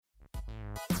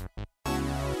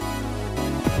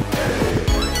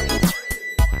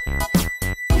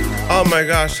Oh my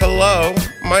gosh, hello.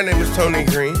 My name is Tony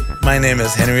Green. My name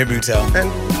is Henry Abuto.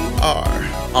 And we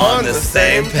are on the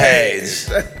same page.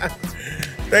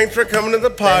 Thanks for coming to the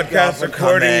podcast,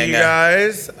 recording, you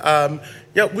guys.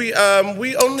 We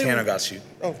only... Tanner got you.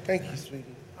 Oh, thank you, sweetie.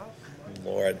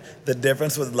 Lord. The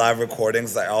difference with live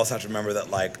recordings, I also have to remember that,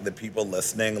 like, the people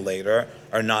listening later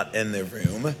are not in the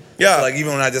room. Yeah. So, like,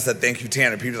 even when I just said, thank you,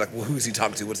 Tanner, people are like, well, who's he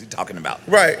talking to? What's he talking about?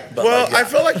 Right. But, well, like, yeah. I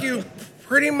feel like you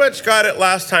pretty much got it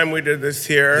last time we did this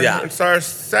here. Yeah. It's our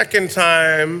second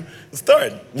time. It's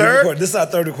third. Third? This is our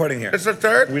third recording here. It's our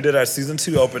third? We did our season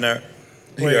 2 opener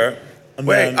here. And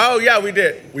Wait. Oh, yeah, we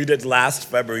did. We did last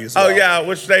February as well. Oh, yeah,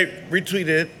 which they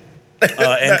retweeted.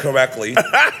 Incorrectly.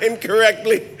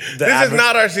 Incorrectly. This is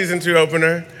not our season 2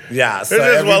 opener. Yeah. So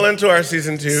this is well into our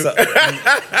season 2. So,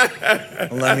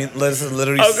 let's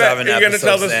literally 7 episodes you're going to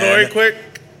tell the story quick?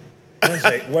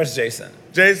 Where's Jason?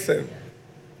 Jason.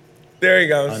 There he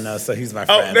goes. Oh, no, so he's my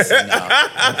friend. So no. Okay,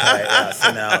 yeah,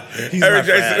 so no. He's my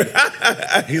friend.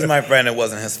 He's my friend. It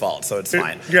wasn't his fault, so it's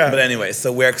fine. Yeah. But anyway,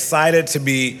 so we're excited to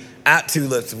be at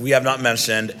Tulips. We have not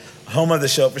mentioned. Home of the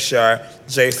show for sure.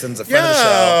 Jason's a friend of the show.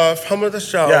 Yeah, home of the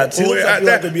show. Yeah,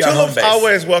 Tulips would be our home base.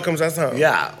 Always welcomes us home.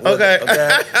 Yeah. Okay.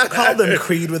 Call them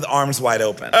Creed with arms wide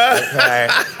open. Okay.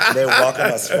 They welcome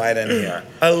us right in here.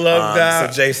 I love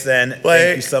that. So Jason,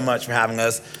 thank you so much for having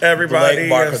us. Everybody, Blake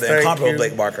Barker, yes, the incomparable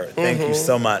Blake Barker. Thank you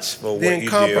so much for what you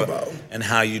do and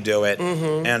how you do it.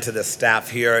 And to the staff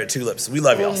here at Tulips. We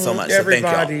love y'all so much. Everybody,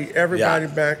 so thank y'all. everybody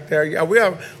back there. Yeah, we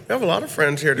have a lot of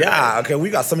friends here today. Yeah, okay. We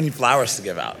got so many flowers to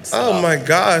give out. So. Oh my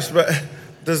gosh, but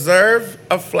deserve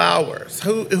of flowers.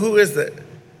 Who is it?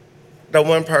 The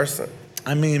one person.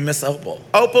 I mean, Miss Opal.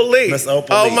 Opal Lee. Miss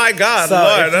Opal Lee. Oh my God, so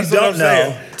Lord, if that's you what don't I'm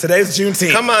know, saying. Today's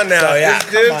Juneteenth. Come on now. So, yeah, it's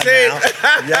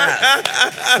Juneteenth.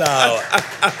 Yes.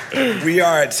 So we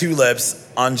are at Tulips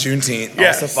on Juneteenth,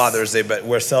 Yes. also Father's Day, but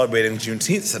we're celebrating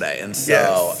Juneteenth today. And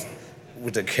so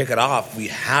to kick it off, we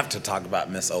have to talk about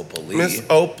Miss Opal Lee. Miss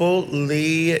Opal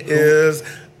Lee is...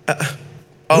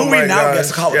 who we now get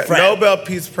to call a friend. Nobel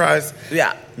Peace Prize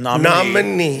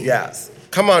nominee. Yes.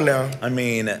 Come on now. I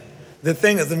mean, the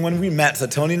thing is, and when we met, so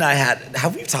Tony and I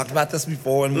have we talked about this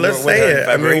before? When we Let's were with say her in it. I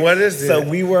February? mean, what is it? So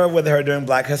we were with her during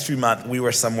Black History Month. We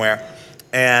were somewhere.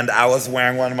 And I was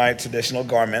wearing one of my traditional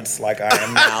garments, like I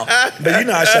am now. But you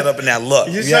know, I showed up in that look.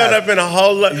 You showed up in a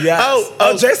whole look. Yes.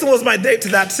 Oh, Jason was my date to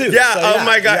that too. Yeah. So, oh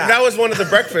my God, that was one of the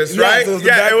breakfasts, right?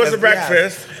 It was a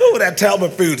breakfast. Who would have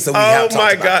Talbot food? So we have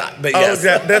talked about that. But yes.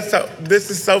 This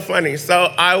is so funny.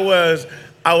 So I was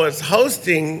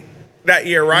hosting that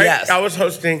year, right? Yes. I was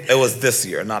hosting. It was this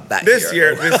year, not that year. This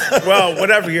year. Well,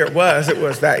 whatever year it was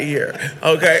that year.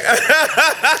 Okay.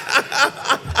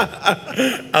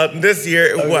 This year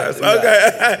it was.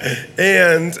 Okay.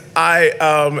 And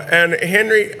and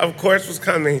Henry, of course, was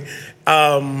coming.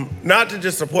 Not to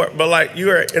just support, but like you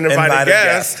were an invited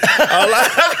guest.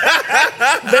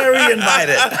 Very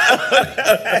invited.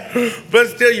 But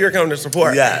still you're coming to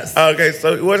support. Yes. Okay,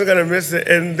 so he wasn't gonna miss it.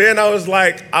 And then I was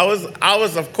like, I was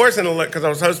of course in the look because I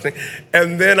was hosting.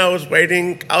 And then I was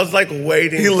waiting.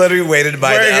 He literally waited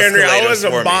by the Henry. I was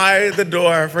for by the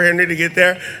door for Henry to get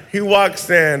there. He walks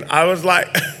in. I was like,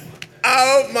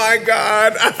 oh my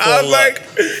God. I was like,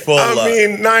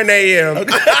 9 a.m.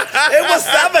 Okay. It was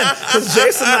 7 because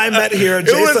Jason and I met here.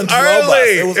 Jason drove us.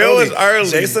 It was early.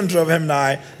 Jason drove him and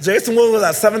I. Jason, what was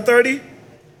that, 7:30?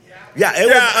 Yeah, it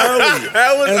was early.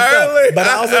 That was early. But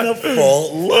I was in a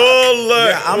full look.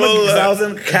 Yeah, I was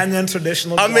in Kenyan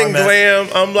traditional I'm in glam.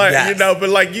 I'm like, but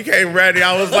like you came ready.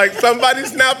 I was like, somebody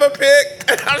snap a pic.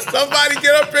 Somebody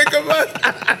get a pic of us.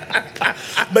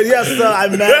 But yes, so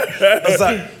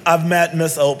I've met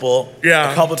Miss Opal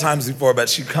a couple times before, but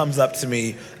she comes up to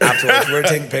me afterwards. We're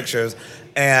taking pictures,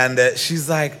 and she's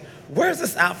like, where's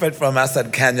this outfit from? I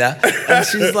said, Kenya. And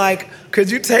she's like, could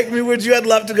you take me with you? I'd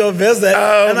love to go visit.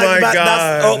 Oh, and my God.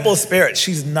 That's Opal's spirit.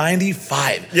 She's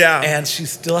 95. Yeah. And she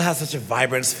still has such a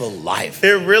vibrance for life.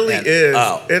 It really is.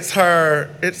 It's her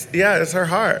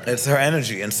heart. It's her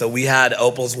energy. And so we had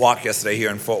Opal's walk yesterday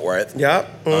here in Fort Worth. Yep.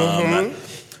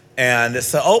 And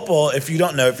so Opal, if you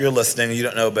don't know, if you're listening, you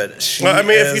don't know, but she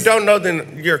if you don't know,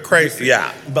 then you're crazy.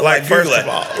 Yeah. But like first of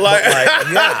all.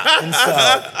 And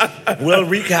so we'll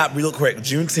recap real quick.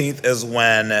 Juneteenth is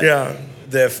when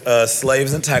the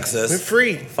slaves in Texas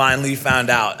finally found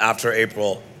out after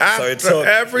April. So it took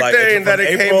everything that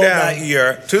it came down that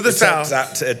year to the South.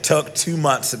 It took 2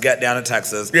 months to get down to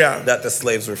Texas that the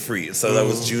slaves were free. So that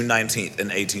was June 19th in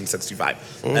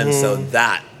 1865. And so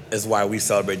that is why we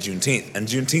celebrate Juneteenth. And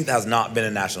Juneteenth has not been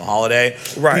a national holiday.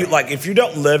 Right. Like, if you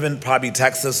don't live in probably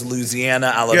Texas, Louisiana,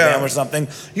 Alabama or something,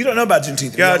 you don't know about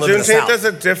Juneteenth. Yeah, Juneteenth is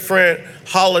a different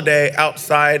holiday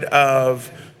outside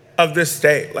of this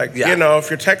state. Like, you know,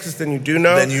 if you're Texas, then you do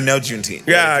know. Then you know Juneteenth.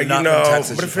 Yeah, you know.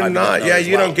 Texas, but if you're not,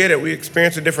 you don't get it. We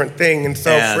experience a different thing. And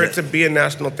so for it to be a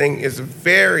national thing is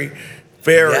very,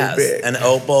 very big. And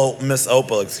Miss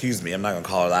Opal, excuse me, I'm not going to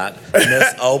call her that.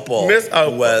 Miss Opal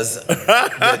was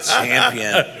the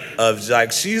champion of,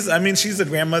 like, she's a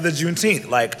grandmother Juneteenth.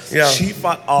 Like, she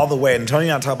fought all the way. And Tony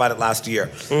and I talked about it last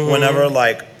year. Whenever,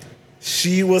 like,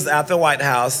 she was at the White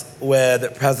House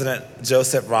with President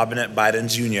Joseph Robinette Biden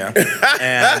Jr.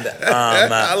 And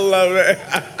I love it.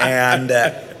 And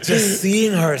just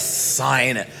seeing her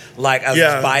sign it, like as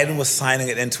Biden was signing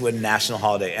it into a national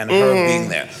holiday, and her being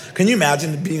there. Can you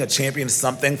imagine being a champion of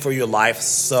something for your life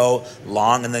so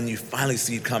long, and then you finally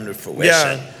see it come to fruition?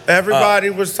 Yeah, everybody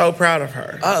was so proud of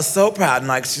her. So proud, and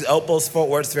like she's Opal's Fort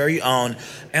Worth's very own,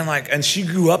 and she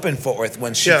grew up in Fort Worth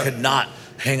when she could not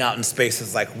hang out in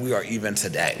spaces like we are even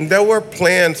today. There were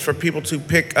plans for people to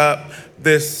pick up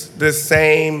this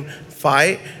same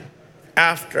fight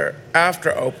after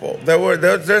Opal.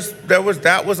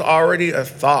 That was already a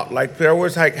thought. Like, there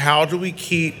was like, how do we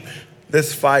keep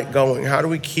this fight going? How do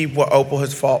we keep what Opal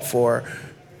has fought for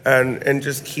and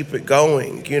just keep it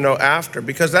going, you know, after?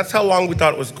 Because that's how long we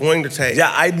thought it was going to take.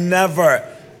 Yeah, I never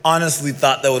honestly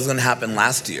thought that was going to happen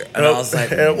last year. And I was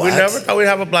like, what? We never thought we'd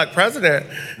have a black president.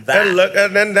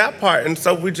 And then that part. And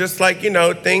so we just like, you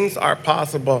know, things are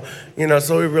possible. You know,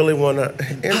 so we really want to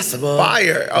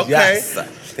inspire. Okay. Yes.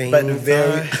 Things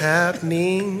are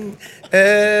happening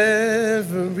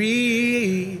every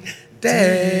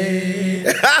day.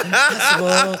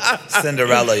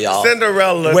 Cinderella, y'all.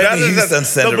 Cinderella. Whitney Houston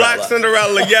Cinderella. The Black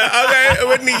Cinderella. Yeah, okay.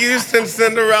 Whitney Houston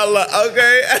Cinderella.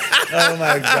 Okay. Oh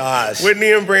my gosh.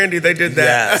 Whitney and Brandy, they did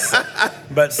that. Yes.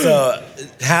 But so,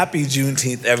 happy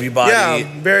Juneteenth, everybody. Yeah,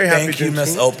 very happy Thank you,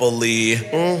 Miss Opal Lee.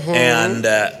 And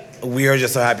we are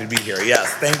just so happy to be here.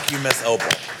 Yes, thank you, Miss Opal.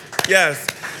 Yes.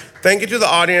 Thank you to the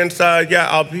audience.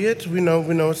 Albeit we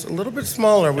know it's a little bit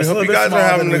smaller. We hope you guys are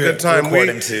having a good time.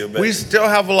 We still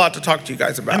have a lot to talk to you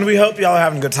guys about. And we hope y'all are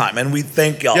having a good time. And we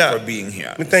thank y'all for being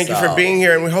here. We thank you for being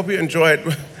here, and we hope you enjoy it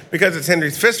because it's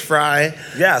Henry's Fish Fry.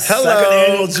 Yes. Hello. Second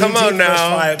annual Juneteenth Come on now. Fish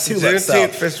Fry at Tulips.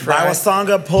 Juneteenth Fish Fry.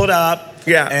 Bawasanga pulled up.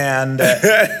 Yeah. And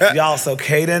y'all, so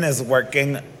Caden is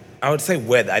working, I would say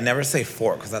with, I never say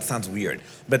for because that sounds weird.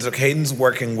 But so Caden's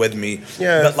working with me.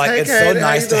 Yeah. But like, hey, it's Caden, so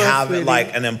nice to have sweetie?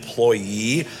 Like an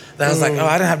employee that I was like, oh,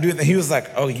 I didn't have to do anything. He was like,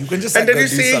 oh, you can just like, and did go you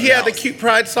do see something he had else. the cute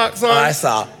pride socks on? Oh, I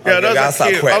saw. Yeah, okay, those are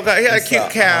cute. Quick. Okay, he had cute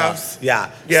calves.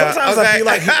 Yeah. Yeah. Sometimes I feel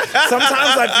like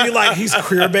I feel like he's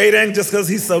queer baiting just because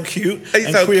he's so cute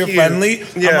and so queer cute. friendly.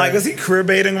 Yeah. I'm like, is he queer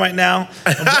baiting right now?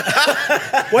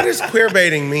 What does queer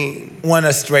baiting mean? When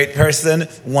a straight person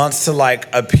wants to like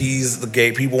appease the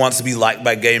gay people, wants to be liked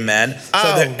by gay men.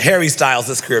 So Harry Styles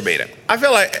is queer baiting. I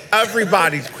feel like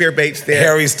everybody's queer baits there.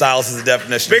 Harry Styles is the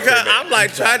definition. Because I'm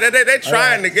like, they're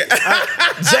trying to get.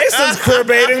 Jason's queer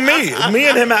baiting me. Me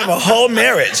and him have a whole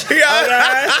marriage.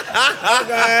 Yeah.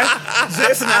 Okay.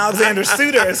 Jason Alexander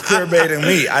Suter is queer baiting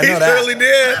me. I know that. He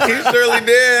surely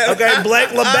did. Okay, Blake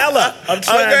LaBella of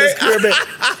Trend is queer baiting.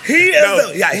 He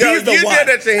is he's the one. You did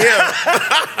it to him.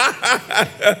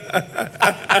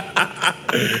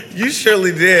 You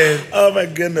surely did. Oh my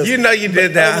goodness. You know you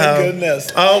did that. Oh my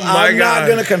goodness. Oh my God. I'm not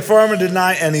going to confirm or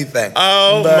deny anything.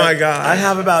 Oh my God. I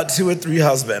have about 2 or 3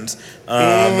 husbands. Oh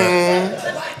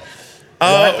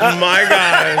my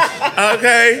gosh.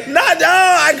 Okay. No,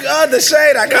 the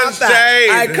shade. I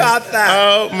caught that.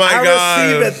 Oh my God. I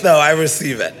receive it though. I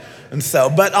receive it. And so,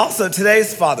 but also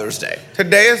today's Father's Day.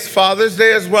 Today is Father's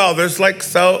Day as well. There's like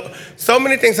so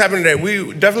many things happening today.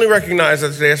 We definitely recognize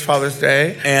that today is Father's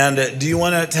Day. And do you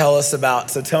want to tell us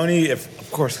about, so Tony, of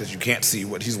course, because you can't see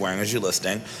what he's wearing as you're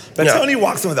listening, but Tony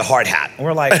walks in with a hard hat. And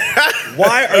we're like,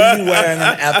 why are you wearing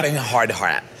an effing hard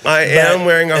hat? I am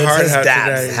wearing a hard hat today. It's his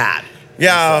dad's hat.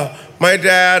 Yeah, my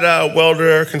dad,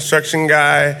 welder, construction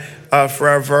guy,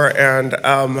 forever, and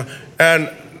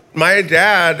my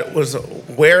dad was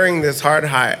wearing this hard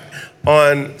hat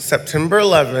on September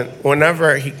 11th.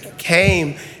 Whenever he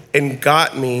came and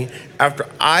got me after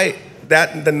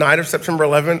the night of September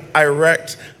 11th, I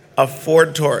wrecked a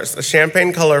Ford Taurus, a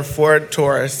champagne color Ford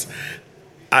Taurus.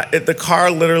 The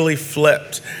car literally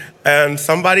flipped. And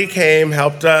somebody came,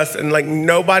 helped us, and like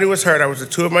nobody was hurt. I was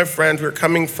with 2 of my friends. We were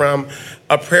coming from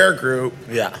a prayer group.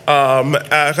 Yeah.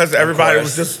 Because everybody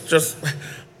was just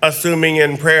assuming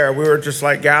in prayer. We were just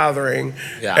like gathering.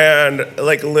 Yeah. And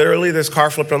like literally this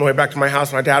car flipped on the way back to my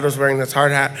house. My dad was wearing this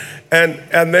hard hat.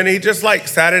 And then he just like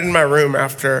sat it in my room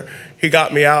after he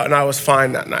got me out, and I was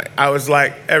fine that night. I was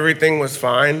like, everything was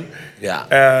fine. Yeah.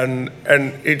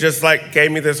 And he just like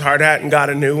gave me this hard hat and got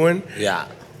a new one. Yeah.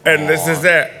 And this is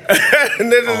it.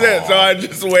 And this is it. So I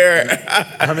just wear it.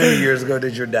 How many years ago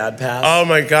did your dad pass? Oh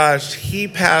my gosh. He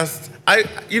passed. I'm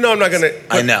not gonna.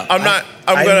 I know.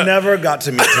 I never got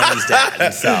to meet Tony's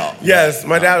dad. So yes,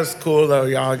 my dad was cool though,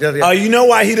 y'all. Oh, you know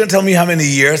why he didn't tell me how many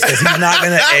years? Because he's not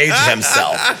gonna age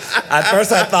himself. At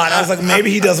first, I was like, maybe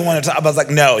he doesn't want to talk. I was like,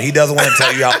 no, he doesn't want to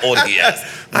tell you how old he is.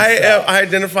 I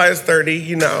identify as 30.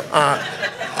 You know.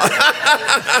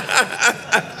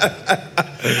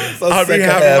 I'll be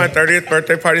having my 30th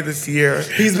birthday party this year.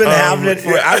 He's been having it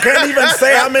for, I can't even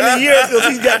say how many years because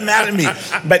he's getting mad at me.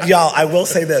 But y'all, I will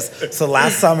say this. So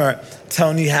last summer,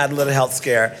 Tony had a little health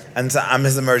scare, and so I'm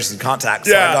his emergency contact.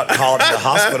 So I got called to the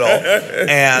hospital,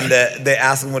 and they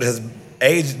asked him what his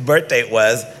birth date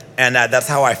was. And that's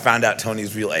how I found out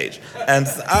Tony's real age. And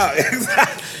so,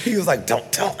 he was like,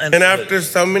 don't tell anyone. And after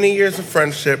so many years of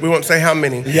friendship, we won't say how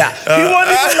many. Yeah. He won't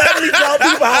even let me tell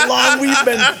people how long we've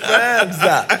been friends.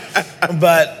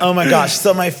 But, oh my gosh.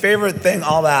 So my favorite thing,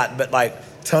 all that, but like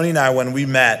Tony and I, when we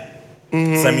met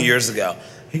some years ago,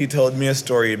 he told me a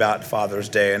story about Father's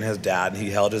Day and his dad. He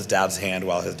held his dad's hand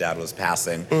while his dad was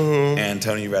passing. And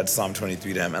Tony read Psalm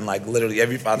 23 to him. And like literally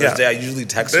every Father's Day, I usually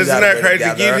text you that. Isn't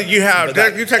that crazy? You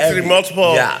texted him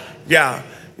multiple. Yeah,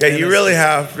 you really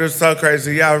have. It's so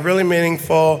crazy. Yeah, really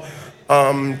meaningful.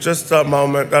 Just a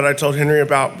moment that I told Henry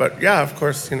about. But yeah, of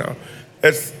course,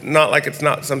 it's not like it's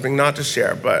not something not to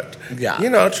share, but,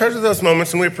 treasure those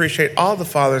moments, and we appreciate all the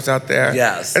fathers out there.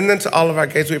 Yes. And then to all of our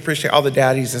gays, we appreciate all the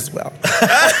daddies as well.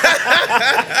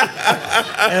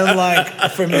 And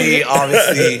like, for me,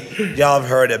 obviously, y'all have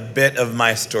heard a bit of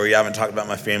my story. I haven't talked about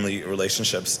my family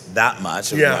relationships that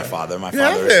much with my father. My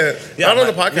father's not on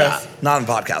the podcast. Yeah, not on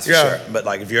the podcast, for sure. But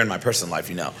like, if you're in my personal life,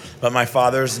 you know. But my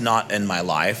father's not in my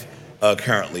life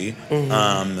currently.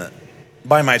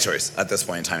 By my choice at this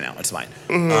point in time now. It's mine.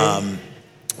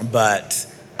 But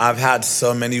I've had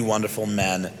so many wonderful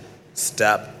men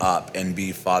step up and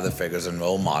be father figures and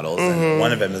role models. And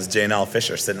one of them is Janelle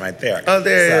Fisher sitting right there. Oh,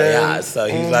 there. So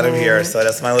he's let him here. So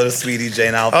that's my little sweetie,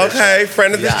 Janelle Fisher. Okay,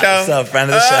 friend of the show. So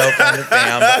friend of the show, friend of the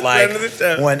fam. But like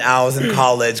when I was in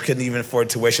college, couldn't even afford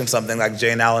tuition, something like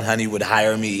Janelle and Honey would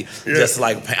hire me just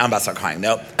like, I'm about to start crying.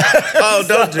 Nope. Oh,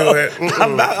 don't do it.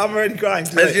 I'm already crying.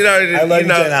 I love you,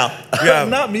 Janelle. Yeah.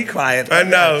 Not me crying. I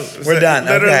know. We're done.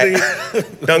 Literally,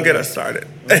 don't get us started.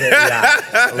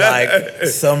 Like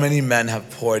so many men have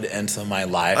poured into my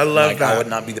life. I love that. I would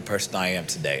not be the person I am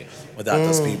today without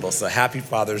those people. So happy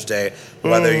Father's Day,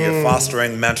 whether you're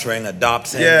fostering, mentoring,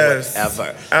 adopting, whatever.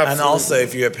 Absolutely. And also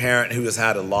if you're a parent who has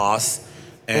had a loss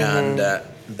and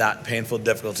that painful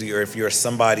difficulty, or if you're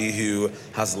somebody who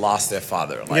has lost their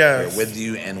father, like we're with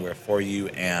you and we're for you,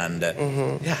 and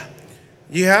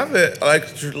you have it,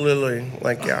 like literally,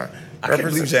 like I can't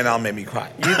believe Janelle made me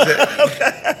cry. You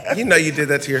did. You did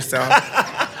that to yourself.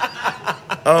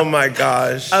 Oh my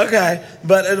gosh. Okay,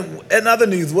 but in other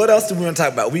news, what else do we want to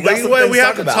talk about? We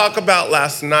have to talk about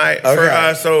last night for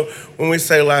us. So when we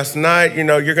say last night, you're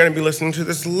going to be listening to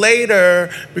this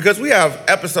later because we have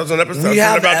episodes and episodes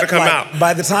that are about to come out.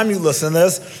 By the time you listen to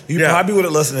this, you probably would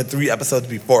have listened to 3 episodes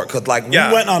before because we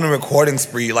went on a recording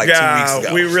spree like 2 weeks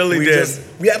ago. We really did.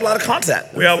 We had a lot of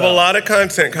content. We have a lot of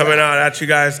content coming out at you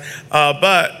guys,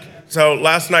 So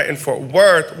last night in Fort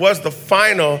Worth was the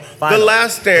final. The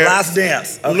Last Dance. Last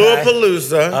Dance. Okay.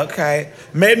 Louapalooza. Okay.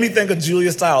 Made me think of Julia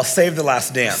Stiles, Save the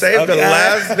Last Dance. Save the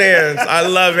Last Dance. I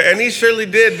love it. And he surely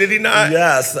did he not?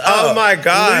 Yes. Oh my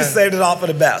God. Lou saved it all for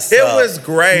the best. It was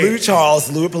great. Lou Charle's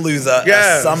Louapalooza,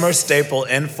 a summer staple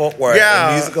in Fort Worth,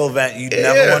 a musical event you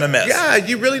never want to miss. Yeah,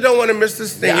 you really don't want to miss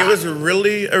this thing. It was a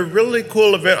really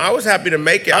cool event. I was happy to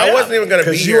make it. I wasn't even going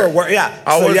to be here.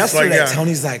 So yesterday,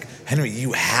 Tony's like, Henry,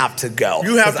 you have to go.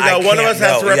 You have to go. One of us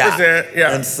has to represent.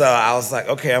 Yeah. And so I was like,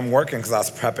 okay, I'm working because I was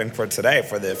prepping for today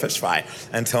for the fish fry.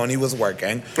 And Tony was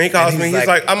working. He calls me. He's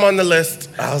like, I'm on the list.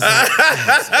 I was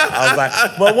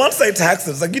like, well, once they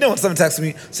texted, it's like, when someone texted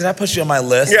me, should I put you on my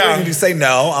list? Yeah. Or you say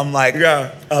no? I'm like,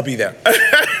 I'll be there.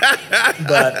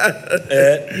 But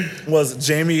it was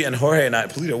Jamie and Jorge and I,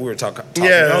 Polito, we were talking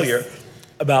earlier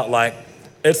about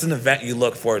it's an event you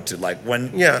look forward to. Like when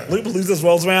Louapalooza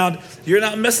rolls around, you're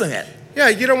not missing it. Yeah,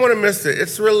 you don't want to miss it.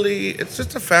 It's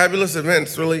just a fabulous event.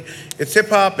 It's hip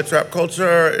hop, it's rap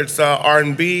culture, it's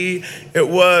R&B. It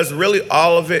was really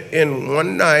all of it in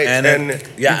one night, and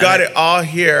you got it all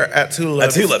here at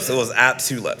Tulips. At Tulips, it was at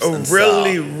Tulips.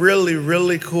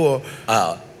 Really cool.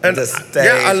 And the stage,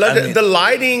 I loved it. The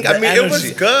lighting, it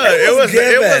was good. It was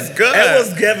good. It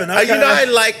was given.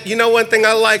 Okay. One thing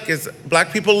I like is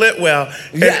black people lit well.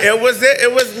 Yeah. It was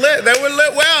lit. They were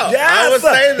lit well. Yes. I would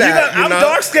say that. I'm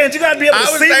dark skinned. You got to be able to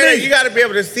see me. You got to be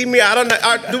able to see me. I don't know.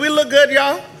 Do we look good,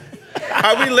 y'all?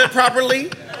 Are we lit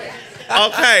properly?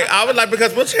 Okay, I would like,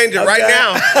 because we'll change it right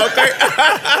now. Okay.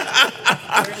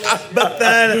 But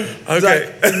then,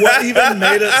 what even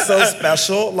made it so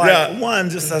special? One,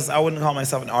 just as I wouldn't call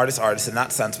myself an artist in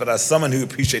that sense, but as someone who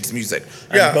appreciates music,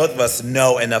 and both of us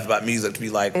know enough about music to be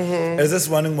like, is this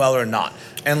running well or not?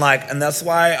 And that's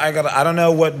why I don't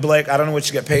know what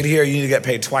you get paid here. You need to get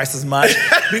paid twice as much.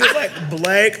 Because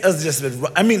Blake has just been,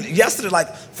 yesterday,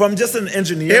 from just an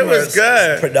engineer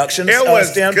production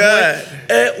standpoint,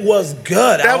 it was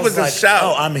good. That was a show.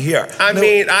 Oh, I'm here.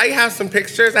 I have some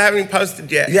pictures I haven't even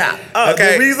posted yet. Yeah.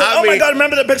 Okay. My God,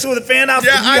 remember the picture with the fan house?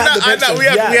 Yeah, I know. We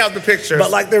have the pictures.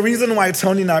 But the reason why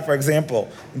Tony and I, for example,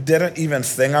 didn't even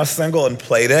sing our single and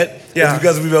played it is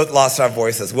because we both lost our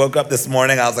voices. Woke up this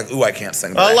morning, I was like, ooh, I can't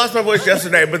sing today. I lost my voice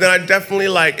yesterday, but then I definitely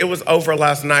it was over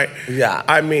last night. Yeah.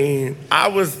 I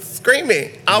was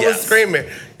screaming. I was screaming.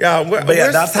 Yeah,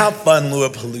 that's how fun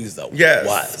Lollapalooza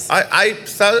was.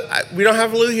 We don't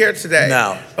have Lou here today.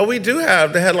 No. But we do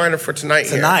have the headliner for tonight.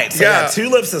 So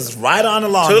Tulips is right on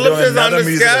along. Tulips is on the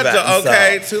schedule. Event,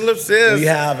 okay, Tulips is. We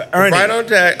have Ernie. Right on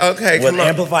deck. Okay, with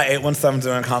Amplify 817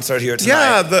 doing a concert here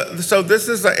tonight. Yeah, so this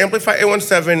is Amplify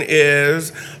 817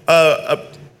 is a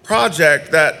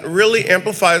project that really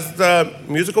amplifies the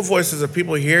musical voices of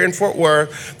people here in Fort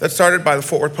Worth that started by the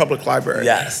Fort Worth Public Library.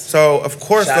 Yes. So, of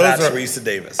course, Shout out Teresa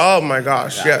Davis. Oh, my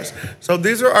gosh, yes. So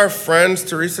these are our friends,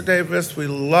 Teresa Davis. We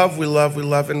love,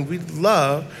 and we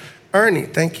love Ernie.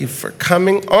 Thank you for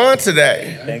coming on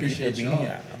today. Thank you for being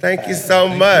here. Thank you so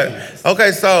much.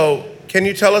 Okay, so can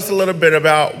you tell us a little bit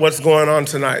about what's going on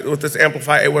tonight with this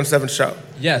Amplify 817 show?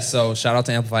 Yeah, so shout out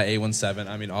to Amplify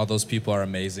 817. All those people are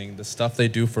amazing. The stuff they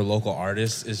do for local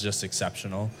artists is just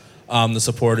exceptional. The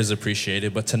support is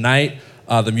appreciated. But tonight,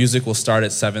 the music will start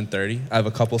at 7:30. I have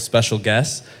a couple special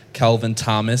guests, Kelvin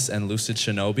Thomas and Lucid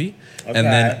Shinobi. Okay. And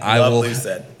then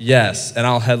Lucid. Yes, and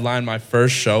I'll headline my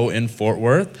first show in Fort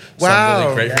Worth. So I'm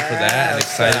really grateful for that and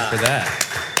excited for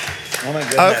that. Oh my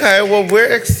goodness. Okay, well,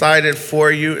 we're excited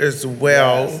for you as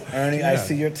well. Yes. Ernie, I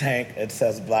see your tank. It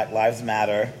says Black Lives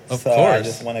Matter. Of course. I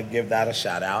just want to give that a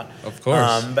shout out. Of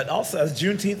course. But also, as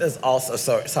Juneteenth is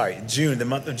also, June, the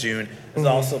month of June, is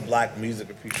also Black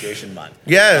Music Appreciation Month.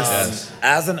 Yes.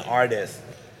 As an artist,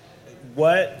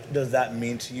 what does that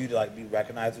mean to you to be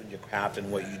recognized with your craft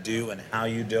and what you do and how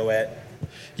you do it?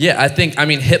 Yeah, I think,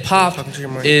 hip hop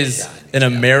is an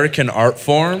American art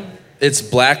form. It's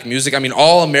black music.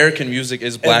 All American music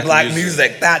is black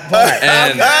music. That part.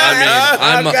 And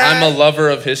I'm a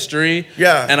lover of history.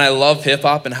 Yeah. And I love hip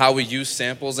hop and how we use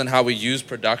samples and how we use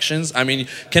productions.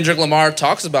 Kendrick Lamar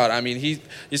talks about.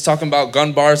 He's talking about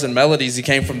gun bars and melodies. He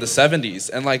came from the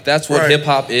 70s, and that's what hip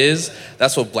hop is.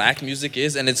 That's what black music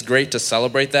is, and it's great to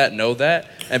celebrate that, know that,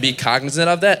 and be cognizant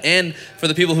of that. And for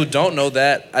the people who don't know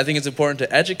that, I think it's important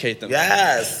to educate them.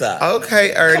 Yes.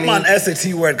 Okay, Ernie. Come on,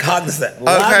 SAT word, cognizant.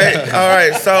 Okay. All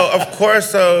right,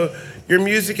 so your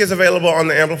music is available on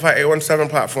the Amplify 817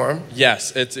 platform.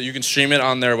 Yes, you can stream it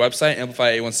on their website,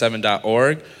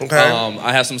 amplify817.org. Okay.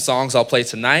 I have some songs I'll play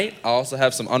tonight. I also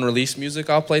have some unreleased music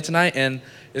I'll play tonight, and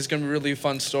it's going to be a really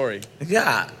fun story.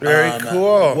 Yeah. Very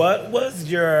cool. What was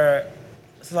your...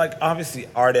 So, obviously,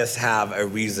 artists have a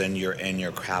reason you're in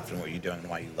your craft and what you're doing and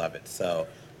why you love it. So,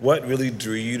 what really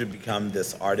drew you to become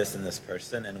this artist and this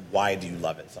person, and why do you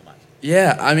love it so much?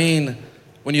 Yeah,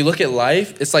 when you look at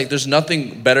life, it's there's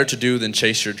nothing better to do than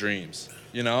chase your dreams,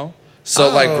 So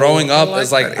growing up,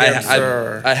 it's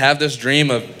I have this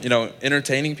dream of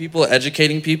entertaining people,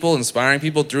 educating people, inspiring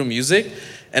people through music,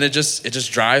 and it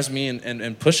just drives me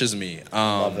and pushes me.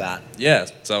 Love that. Yeah.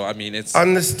 So it's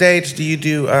on the stage. Do you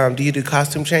do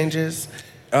costume changes?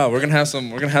 Oh, we're gonna have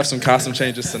some costume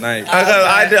changes tonight.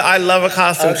 I love a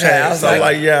costume change.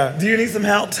 Do you need some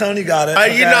help? Tony got it.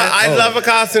 I love a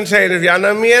costume change. If y'all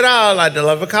know me at all, I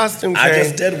love a costume change. I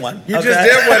just did one. You just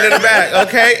did one in the back,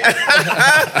 okay?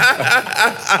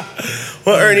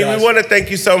 Well, Ernie, we want to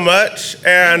thank you so much,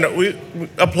 and we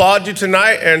applaud you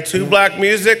tonight. And to Black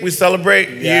Music, we celebrate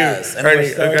you, Ernie.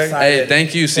 We're so excited. Hey,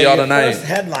 thank you. See y'all tonight. First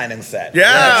headlining set.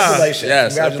 Yeah. Congratulations.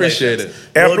 Yes, I appreciate it.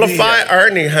 Amplify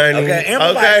Ernie, honey. Okay,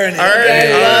 Amplify Okay.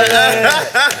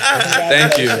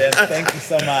 Thank you. Thank you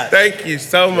so much. Thank you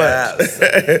so much.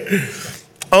 Yes.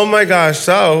 Oh my gosh.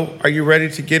 So, are you ready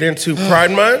to get into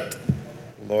Pride Month?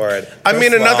 Lord. I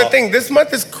mean, another thing. This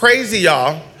month is crazy,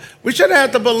 y'all. We should have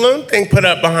had the balloon thing put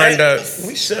up behind us.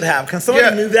 We should have. Can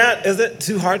somebody move that? Is it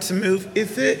too hard to move?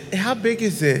 Is it? How big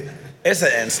is it? It's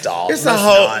an install. It's a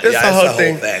whole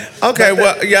thing. Okay, on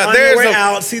there's your way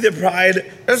out, see the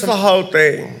Pride. It's the whole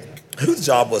thing. Whose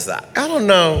job was that? I don't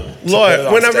know.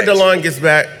 Lord, whenever DeLon gets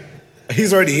back.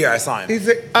 He's already here. I saw him. He's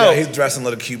dressed in a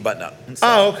little cute button up.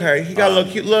 Oh, okay. He got a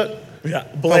little cute look. Yeah,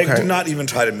 Blake, do not even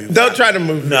try to move. Don't try to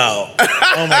move. No.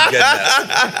 Oh my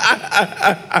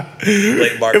goodness.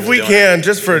 Blake Barker's if we can,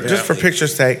 just for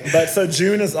picture's sake. But so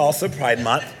June is also Pride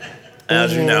Month,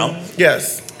 as you know.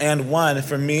 Yes. And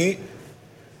for me,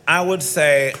 I would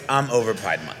say I'm over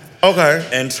Pride Month.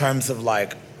 Okay. In terms of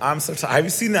like, I'm so tired. Have you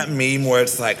seen that meme where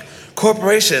it's like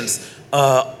corporations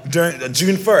during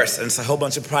June 1st, and it's a whole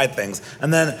bunch of Pride things.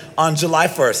 And then on July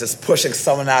 1st, it's pushing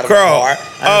someone out of a car, and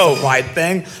it's a Pride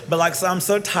thing. But like, so I'm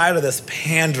so tired of this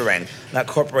pandering that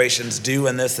corporations do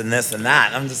and this and this and that.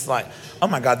 And I'm just like, oh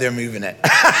my God, they're moving it.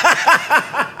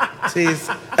 Jeez.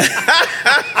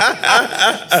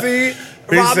 See?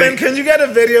 Robyn, can you get a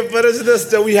video footage of this?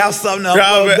 Do we have something else?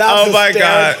 Robyn, oh my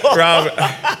God, Robyn.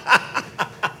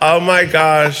 Oh my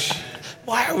gosh.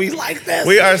 Why are we like this?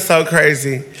 We are so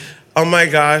crazy. Oh my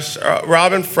gosh.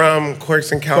 Robyn from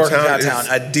Corks and Cowtown.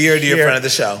 A dear friend of the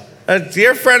show. A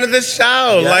dear friend of the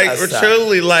show. Yes, like, we're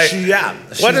truly like,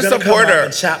 what a supporter.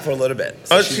 And chat for a little bit.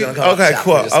 So okay,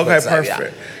 cool. Okay, perfect.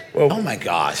 Yeah. Well, oh my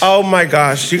gosh. Oh my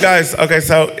gosh. You guys, okay,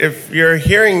 so if you're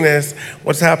hearing this,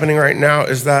 what's happening right now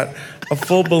is that a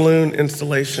full balloon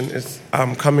installation is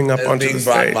coming up onto the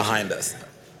stage. Being brought behind us.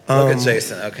 Look at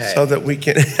Jason, okay. So that we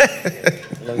can...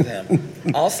 Look at him.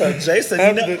 Also, Jason,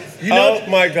 you know... Oh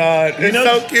my God, it's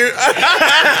so cute.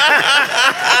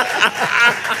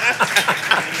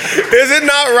 Is it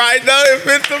not right though? It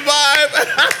fits the vibe.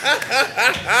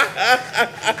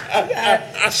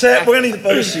 Okay. We're gonna need a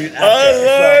photo shoot. Oh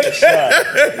Lord.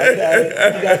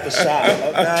 Okay, you got the shot,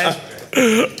 okay?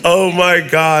 Oh my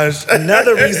gosh.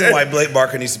 Another reason why Blake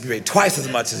Barker needs to be paid twice as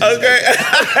much as he's okay.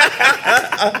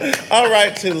 All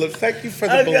right, Tulips. Thank you for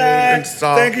the balloon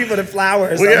install. Thank you for the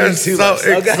flowers. We are so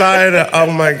excited. Oh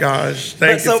my gosh.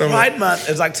 Thank you so much. So Pride Month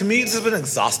is like, to me, it's been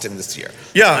exhausting this year.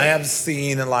 Yeah. I have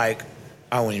seen like,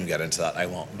 I won't even get into that. I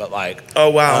won't. But like. Oh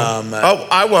wow.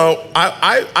 I won't.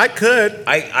 I could.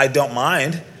 I don't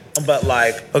mind. But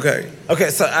like, okay,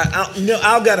 so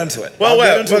I'll get into it.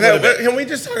 Well, can we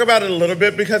just talk about it a little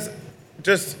bit because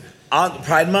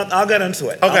Pride Month, I'll get into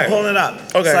it. Okay, I'm pulling it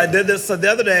up. Okay, so I did this. So the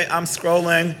other day, I'm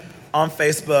scrolling on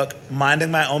Facebook,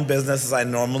 minding my own business as I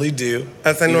normally do.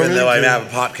 Even though I have a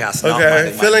podcast.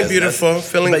 Okay, feeling beautiful,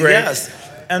 feeling great. Yes,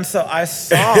 and so I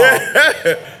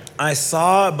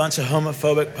saw a bunch of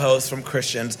homophobic posts from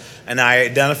Christians, and I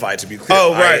identify, to be clear.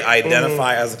 Oh, right. I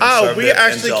identify as a conservative. Oh, we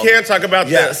actually can talk about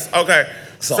this. Okay.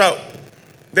 So,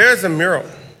 there's a mural.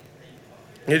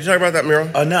 Did you talk about that mural?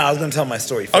 Oh, no, I was going to tell my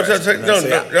story first. No,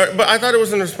 but I thought it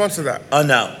was in response to that. Oh,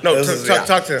 no. No,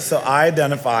 talk to us. So, I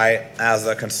identify as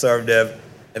a conservative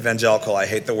evangelical. I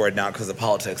hate the word now because of the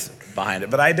politics behind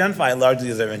it, but I identify largely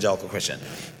as an evangelical Christian.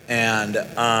 And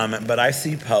but I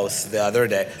see posts the other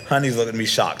day. Honey's looking at me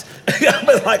shocked.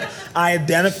 But like, I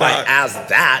identify as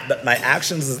that, but my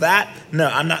actions is that. No,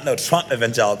 I'm not no Trump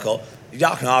evangelical.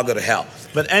 Y'all can all go to hell.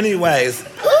 But anyways,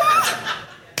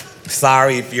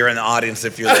 sorry if you're in the audience,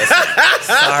 if you're listening.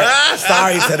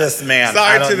 Sorry to this man.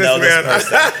 Sorry I don't know this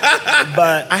person.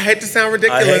 But I hate to sound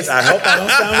ridiculous. I hope I don't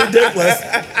sound ridiculous.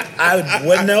 I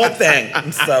wouldn't know a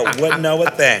thing. So wouldn't know a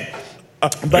thing.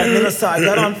 But then so I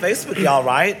got on Facebook, y'all,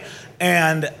 right?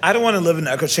 And I don't want to live in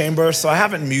an echo chamber, so I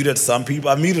haven't muted some people.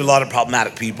 I've muted a lot of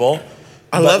problematic people.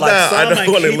 I love that. I don't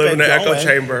want to live in an echo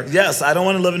chamber. Yes, I don't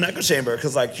want to live in an echo chamber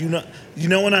because, like, you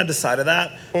know when I decided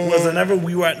that was whenever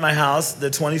we were at my house, the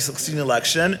 2016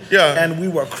 election, and we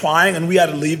were crying and we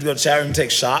had to leave to go chat and take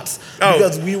shots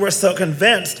because we were so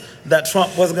convinced that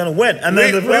Trump wasn't going to win. And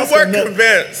then we were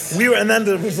convinced. And then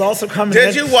the results are coming.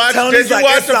 Did you watch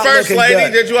the First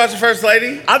Lady? Did you watch the First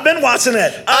Lady? I've been watching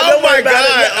it. Oh my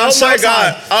God! Oh my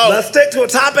God! Oh, let's stick to a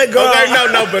topic, girl. Okay,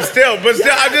 no, but still,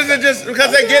 I just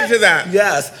because they get to that.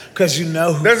 Yes, because you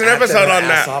know who. There's an episode on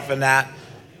that. Off in that,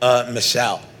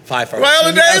 Michelle Pfeiffer.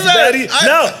 Viola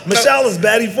Davis. Michelle is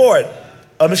Betty Ford.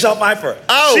 Michelle Pfeiffer.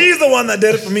 Oh, she's the one that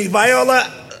did it for me.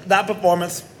 Viola, that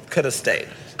performance could have stayed.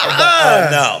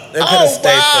 No, it could have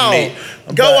stayed for me.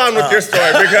 Go on with your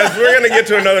story because we're going to get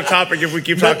to another topic if we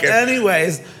keep talking.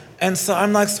 Anyways, and so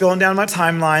I'm like scrolling down my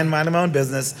timeline, minding my own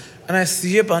business, and I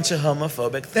see a bunch of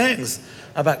homophobic things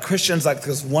about Christians. Like,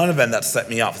 there's one event that set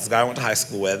me off. This guy I went to high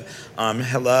school with.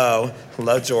 Hello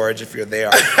George, if you're there.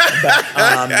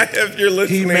 But, if you're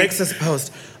listening. He makes this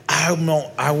post.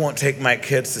 I won't take my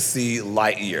kids to see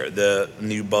Lightyear, the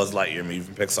new Buzz Lightyear movie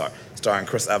from Pixar, starring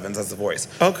Chris Evans as the voice.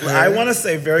 Okay. I want to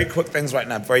say very quick things right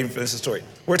now before I even finish the story.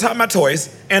 We're talking about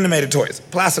toys, animated toys,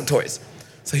 plastic toys.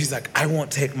 So he's like, I won't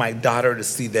take my daughter to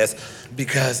see this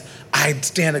because I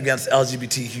stand against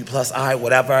LGBTQ+I,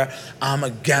 whatever. I'm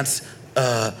against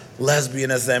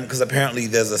lesbianism, because apparently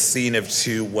there's a scene of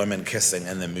 2 women kissing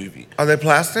in the movie. Are they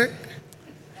plastic?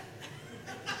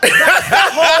 That's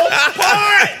the whole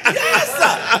part. Yes.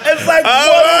 It's like,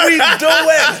 what are we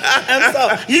doing? And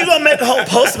so you gonna make a whole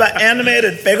post about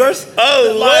animated figures?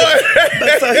 Oh, Lord.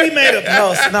 But so he made a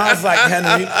post, and I was like,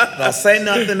 Henry, don't say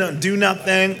nothing, don't do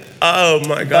nothing. Oh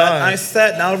my God. But I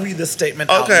said, and I'll read this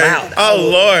statement out loud.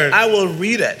 Lord. I will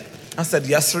read it. I said,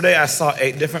 yesterday I saw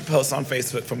 8 different posts on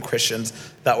Facebook from Christians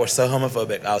that were so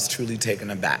homophobic, I was truly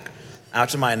taken aback.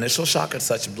 After my initial shock at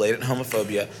such blatant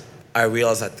homophobia, I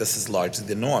realized that this is largely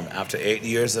the norm. After 8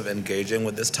 years of engaging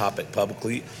with this topic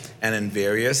publicly and in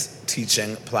various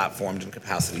teaching platforms and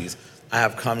capacities, I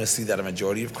have come to see that a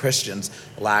majority of Christians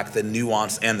lack the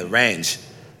nuance and the range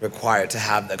required to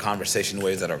have the conversation in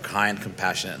ways that are kind,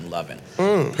 compassionate, and loving.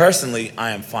 Personally,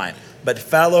 I am fine. But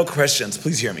fellow Christians,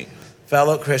 please hear me.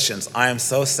 Fellow Christians, I am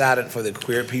so saddened for the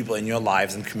queer people in your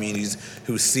lives and communities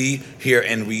who see, hear,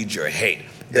 and read your hate.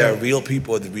 They're real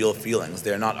people with real feelings.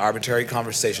 They're not arbitrary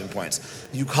conversation points.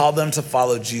 You call them to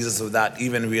follow Jesus without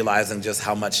even realizing just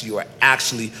how much you are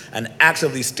actually and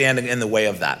actively standing in the way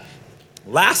of that.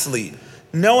 Lastly,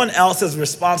 no one else is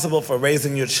responsible for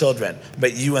raising your children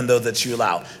but you and those that you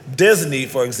allow. Disney,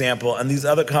 for example, and these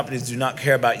other companies do not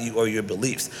care about you or your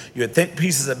beliefs. Your think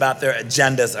pieces about their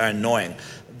agendas are annoying.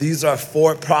 These are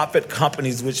for-profit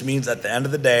companies, which means at the end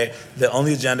of the day, the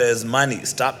only agenda is money.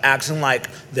 Stop acting like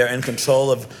they're in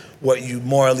control of what you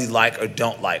morally like or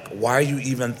don't like. Why are you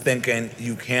even thinking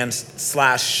you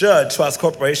can/should trust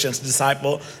corporations to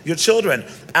disciple your children?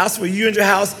 As for you and your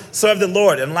house, serve the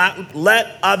Lord and let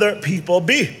other people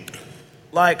be.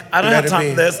 Like, I don't have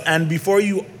time for this. And before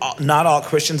you, not all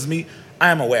Christians meet, I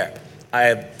am aware. I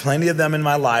have plenty of them in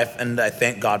my life, and I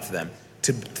thank God for them.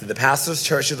 To the pastors,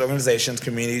 churches, organizations,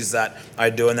 communities that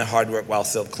are doing their hard work while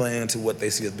still clinging to what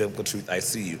they see as biblical truth, I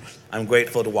see you. I'm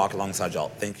grateful to walk alongside y'all.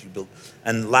 Thank you.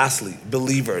 And lastly,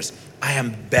 believers, I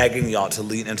am begging y'all to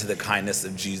lean into the kindness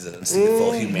of Jesus and see the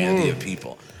full humanity of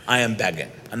people. I am begging.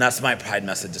 And that's my pride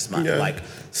message this month. Like,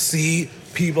 see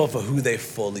people for who they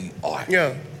fully are.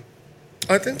 Yeah.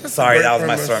 I think that's Sorry, that was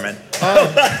my sermon.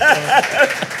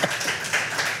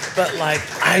 But like,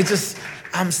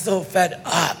 I'm so fed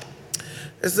up.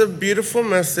 It's a beautiful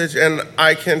message, and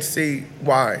I can see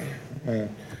why.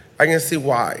 I can see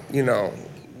why, you're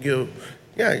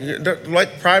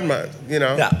like Pride Month,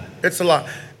 Yeah. It's a lot.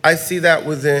 I see that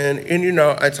within, and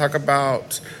I talk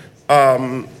about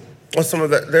some of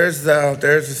the, there's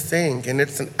this thing, and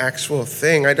it's an actual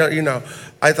thing. I don't,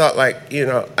 I thought I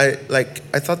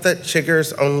thought that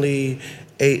chiggers only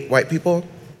ate white people.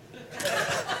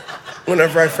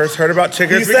 Whenever I first heard about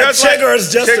chiggers. You said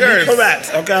chiggers just to be correct,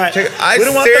 okay? We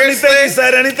don't want them to think you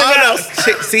said anything else.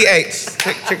 CH,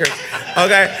 chiggers.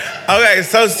 Okay,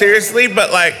 so seriously,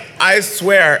 but I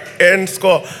swear, in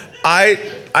school, I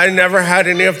never had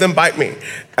any of them bite me.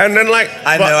 And then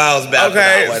I know I was bad for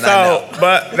that one,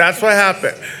 but that's what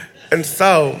happened. And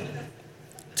so,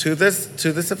 to this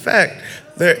effect,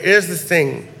 there is this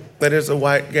thing that is a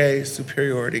white gay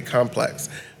superiority complex.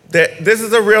 This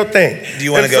is a real thing. Do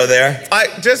you want to go there? I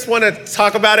just want to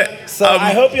talk about it. So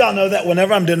I hope y'all know that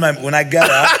whenever I'm doing when I get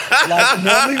up,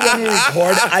 normally when we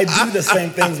record, I do the same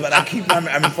things, but I keep I'm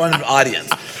in front of an audience.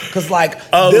 Because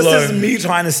this is me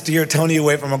trying to steer Tony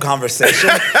away from a conversation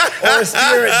or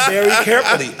steer it very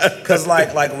carefully. Because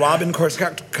like Robyn, Corks,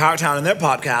 Cowtown in their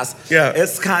podcast,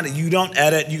 it's kind of, you don't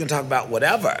edit, you can talk about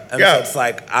whatever. And so it's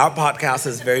our podcast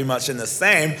is very much in the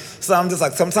same. So I'm just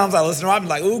sometimes I listen to Robyn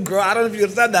ooh, girl, I don't know if you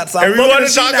said that. So if you want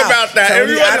to talk about that, if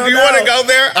you want to go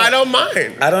there, I don't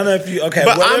mind. I don't know if you, okay.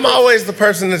 But I'm always the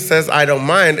person that says I don't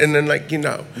mind, and then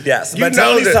Yes, but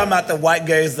Tony's talking about the white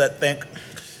gays that think.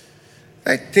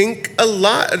 I think a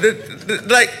lot. So,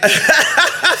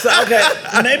 okay,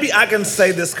 maybe I can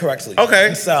say this correctly.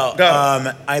 Okay, so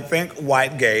go. I think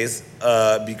white gays,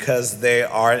 because they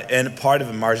are in part of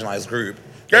a marginalized group,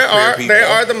 They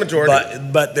are the majority.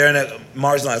 But they're in a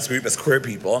marginalized group as queer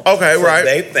people. Okay, so right.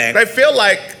 They feel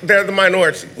like they're the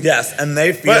minority. Yes, and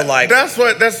they feel like that's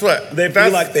what they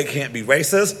feel like they can't be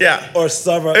racist. Yeah. Or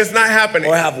suffer. It's not happening.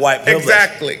 Or have white privilege.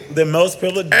 Exactly. The most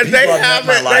privileged and people they I've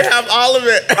met in my life. They have all of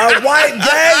it. Are white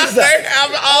gays. They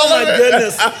have all of it. Oh my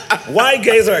goodness. White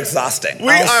gays are exhausting.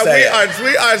 We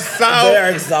are so.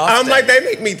 They're exhausting. I'm like, they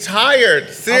make me tired.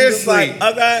 Seriously.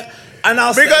 Okay. And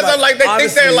I'll because I'm like,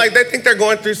 they think they're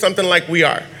going through something like we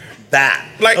are. That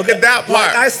part.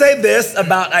 Like I say this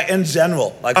about in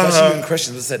general, like especially even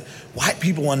Christians. I said white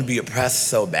people want to be oppressed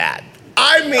so bad.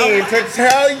 I mean, to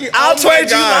tell you, I'll trade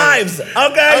you lives.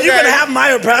 Okay, you can have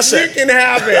my oppression. You can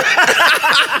have it.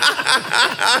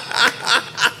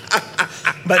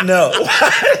 But no.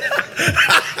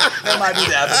 That might be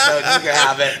the episode. You can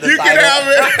have it. You can have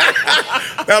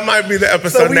it. That might be the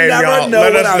episode name, y'all. So we never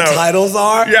know what our titles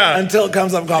are until it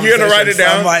comes up conversation. You're going to write it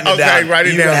down? I'm writing it down. Write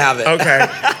it down. You can have it. Okay.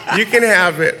 You can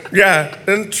have it. Yeah.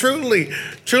 And truly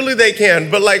they can.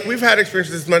 But like we've had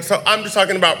experiences this month. So I'm just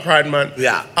talking about Pride Month.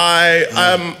 Yeah. I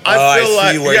feel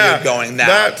I see where you're going now.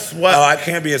 That's what. I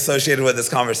can't be associated with this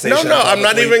conversation. No, I'm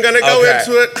not even going to go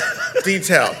into it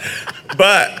detailed.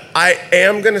 But I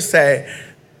am going to say,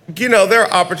 there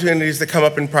are opportunities that come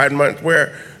up in Pride Month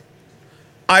where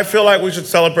I feel like we should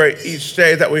celebrate each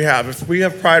day that we have. If we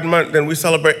have Pride Month, then we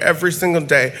celebrate every single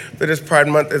day that this Pride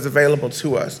Month is available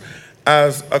to us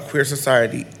as a queer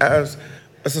society, as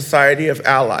a society of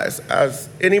allies, as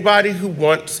anybody who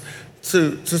wants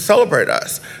to celebrate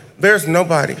us. There's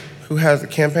nobody who has a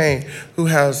campaign who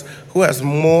has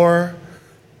more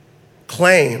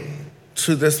claim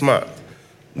to this month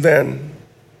than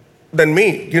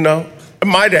me,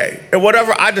 my day, and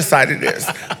whatever I decide it is,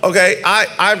 okay?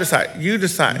 I decide, you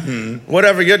decide.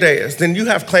 Whatever your day is, then you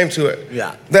have claim to it.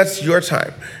 Yeah. That's your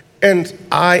time. And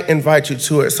I invite you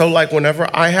to it. So like whenever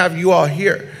I have you all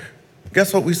here,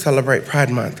 guess what we celebrate Pride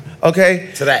Month,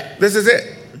 okay? Today. This is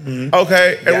it,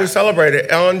 okay? And we celebrate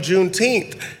it on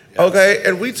Juneteenth. Okay,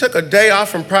 and we took a day off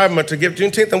from Pride Month to give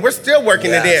Juneteenth, and we're still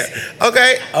working it in.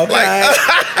 Okay? Oh my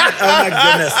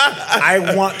goodness.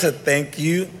 I want to thank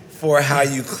you for how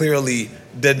you clearly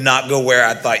did not go where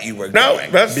I thought you were going.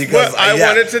 No, that's what I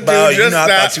wanted to do. I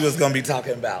thought you was going to be to be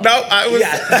talking about. No, I was.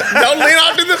 Don't lean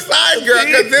off to the side, girl,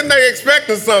 because then they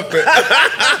expecting something. I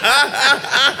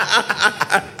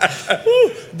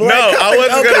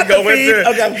wasn't going to go into it.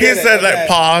 Okay, he said, like,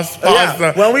 pause the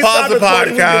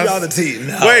podcast. We'll the tea.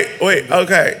 No. Wait,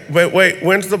 okay. Wait.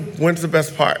 When's the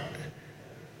best part?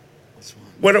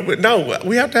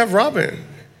 We have to have Robyn.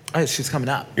 Oh, she's coming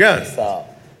up. Yeah. So.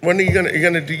 When are you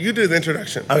gonna do? You do the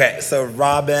introduction. Okay, so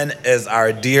Robyn is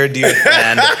our dear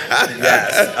friend.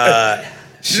 Yes.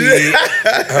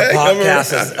 Her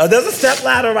podcast is. Oh, there's a step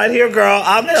ladder right here, girl.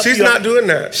 She's not doing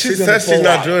that. She says she's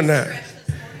not doing that.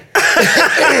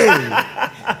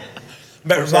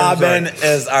 But Robyn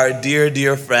is our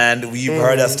dear friend. You've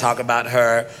heard us talk about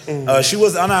her. She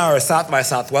was on our South by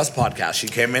Southwest podcast. She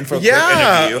came in for a quick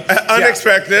interview.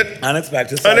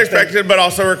 Unexpected, but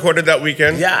also recorded that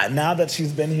weekend. Yeah, now that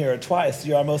she's been here twice,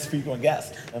 you're our most frequent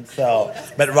guest. And so,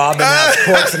 but Robyn has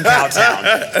Corks and Cowtown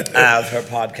as her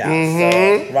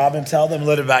podcast. So, Robyn, tell them a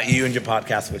little about you and your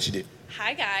podcast, what you do.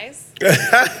 Hi, guys.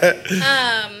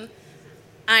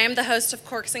 I am the host of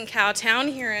Corks and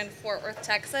Cowtown here in Fort Worth,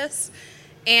 Texas.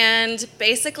 And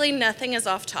basically nothing is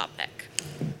off topic.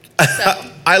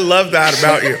 So. I love that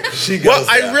about you.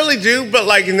 I really do, but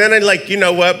and then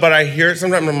but I hear it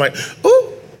sometimes and I'm like,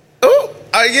 ooh,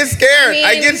 I get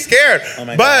scared. Oh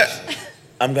my gosh.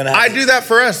 I do that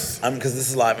for us. Because this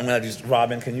is live. I'm going to just,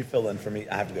 Robyn, can you fill in for me?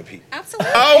 I have to go pee.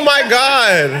 Absolutely. Oh my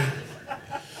God.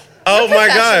 Oh my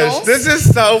gosh, this is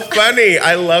so funny.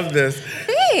 I love this.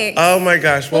 Thanks. Oh my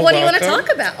gosh. Well, what do you want to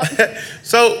talk about?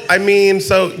 So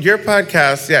your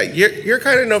podcast, you're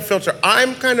kind of no filter.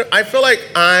 I feel like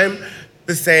I'm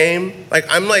the same.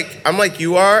 I'm like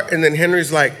you are, and then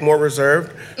Henry's more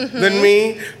reserved than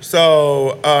me.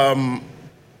 So,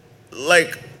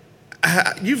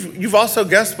 you've also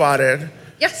guest spotted.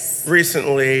 Yes.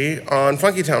 Recently on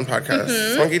Funky Town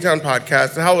podcast. Funky Town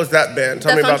podcast. How has that been?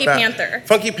 Tell me about that.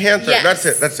 Funky Panther.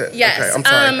 Yes. That's it. Yes. Okay, I'm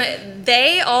sorry.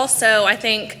 They also, I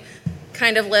think,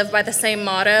 kind of live by the same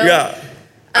motto. Yeah.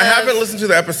 I haven't listened to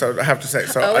the episode, I have to say.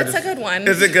 So it's a good one.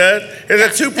 Is it good?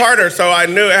 It's a two-parter, so I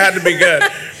knew it had to be good.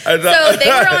 So they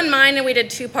were on mine, and we did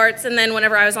 2 parts, and then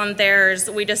whenever I was on theirs,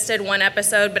 we just did 1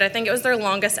 episode, but I think it was their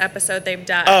longest episode they've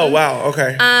done. Oh, wow.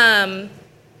 Okay.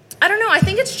 I don't know. I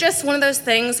think it's just one of those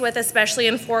things with, especially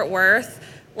in Fort Worth,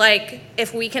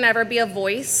 if we can ever be a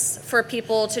voice for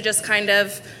people to just kind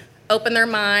of open their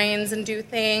minds and do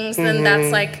things, then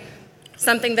that's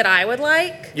something that I would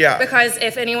like. Yeah. Because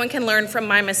if anyone can learn from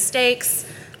my mistakes,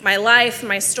 my life,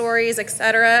 my stories,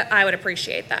 etc., I would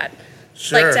appreciate that.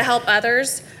 Sure. Like to help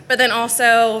others, but then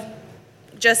also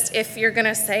just if you're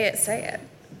gonna say it, say it.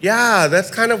 Yeah, that's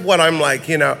kind of what I'm like,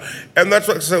 you know. And that's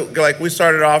what, so like we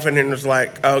started off and it was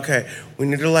like, okay, we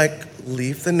need to like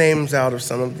leave the names out of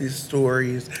some of these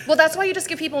stories. Well, that's why you just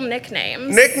give people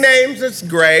nicknames. Nicknames, it's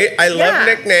great. I love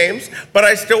nicknames, but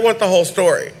I still want the whole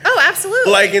story. Oh,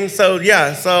 absolutely. Like, and so,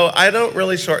 yeah, so I don't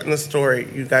really shorten the story.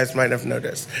 You guys might have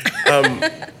noticed.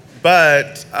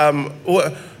 But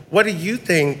what do you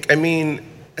think? I mean,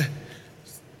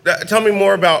 tell me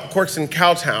more about Corks and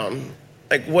Cowtown.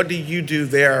 Like, what do you do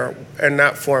there in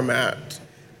that format?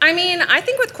 I mean, I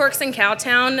think with Corks and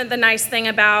Cowtown, the nice thing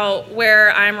about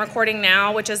where I'm recording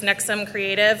now, which is Nexum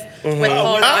Creative with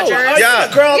Paul Rogers. Yeah,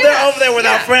 the girl, they're over there with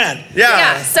our friend.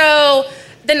 Yeah, so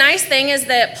the nice thing is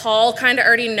that Paul kind of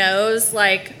already knows,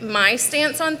 like, my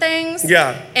stance on things.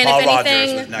 Yeah. And Paul if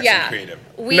anything, Rogers with Nexum Creative.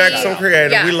 Nexum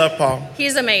Creative, we love Paul.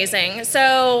 He's amazing.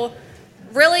 So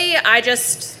really, I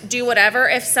just do whatever.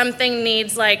 If something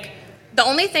needs, like, the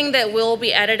only thing that will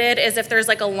be edited is if there's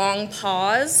like a long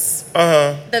pause,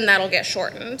 then that'll get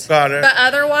shortened. Got it. But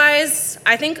otherwise,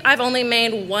 I think I've only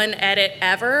made one edit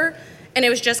ever, and it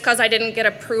was just because I didn't get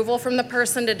approval from the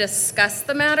person to discuss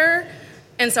the matter,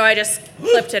 and so I just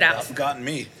clipped it out. That's gotten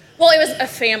me. Well, it was a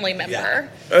family member,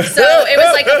 so it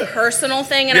was like a personal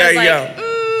thing, and I was like,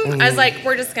 I was like,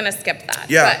 we're just gonna skip that.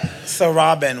 Yeah. But, So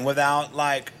Robyn, without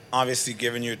like obviously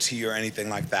giving your tea or anything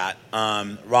like that,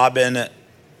 Robyn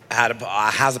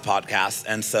has a podcast,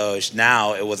 and so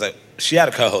now she had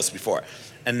a co-host before,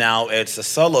 and now it's a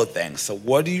solo thing. So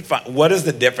what do you find? What is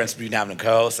the difference between having a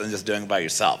co-host and just doing it by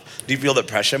yourself? Do you feel the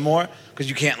pressure more? Because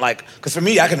you can't because for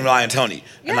me, I can rely on Tony,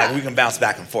 and like we can bounce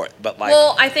back and forth. But like,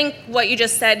 well, I think what you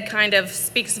just said kind of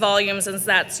speaks volumes, and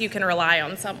that's you can rely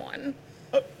on someone.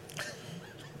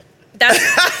 That's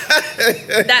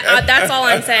all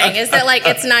I'm saying, is that like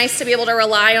it's nice to be able to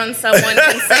rely on someone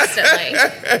consistently.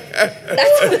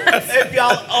 If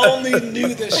y'all only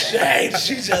knew the shade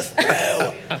she just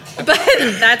threw. But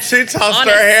that's She tossed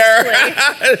her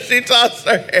hair. She tossed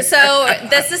her hair. So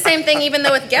that's the same thing even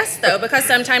though with guests though, because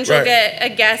sometimes you'll get a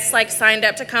guest like signed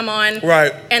up to come on,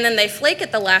 and then they flake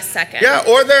at the last second. Yeah,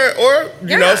 or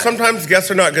you know, sometimes guests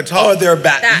are not good talk. Oh, they're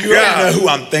bad. You don't know who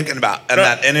I'm thinking about in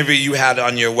that interview you had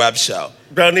on your web show.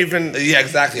 Don't even. Yeah,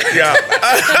 exactly. Yeah.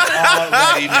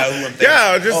 Already know who I'm thinking.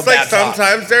 Yeah, just like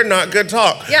sometimes they're not good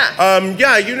talk. Yeah.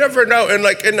 Yeah, you never know. And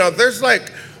like, you know, there's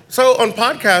like, so on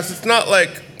podcasts, it's not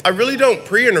like, I really don't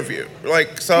pre-interview.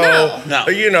 Like, so, No.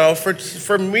 You know,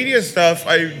 for media stuff,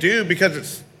 I do because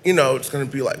it's, you know, it's going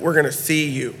to be like, we're going to see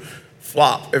you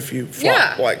flop if you flop.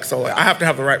 Yeah. Like, so like, I have to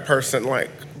have the right person, like,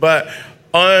 but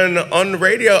on the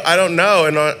radio, I don't know.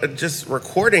 And on just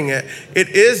recording it, it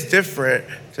is different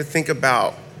to think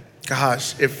about,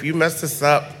 gosh, if you mess this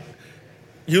up,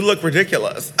 you look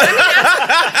ridiculous. I mean,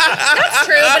 that's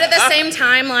true, but at the same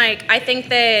time, like, I think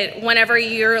that whenever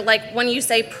you're, like, when you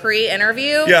say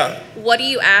pre-interview, what do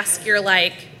you ask your,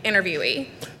 like, interviewee?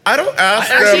 I don't ask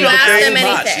them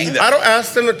anything. I don't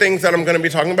ask them the things that I'm going to be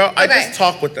talking about. I just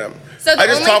talk with them. So I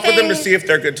just talk with them to see if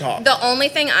they're good talk. The only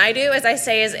thing I do is I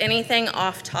say, is anything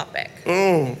off topic?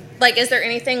 Like, is there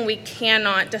anything we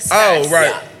cannot discuss? Oh,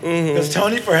 right. Because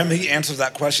Tony, for him, he answers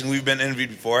that question. We've been interviewed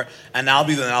before, and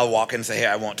I'll walk in and say, hey,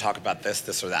 I won't talk about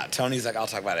this or that. Tony's like, I'll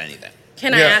talk about anything.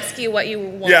 Can I ask you what you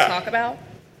want to talk about?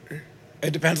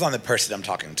 It depends on the person I'm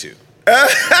talking to.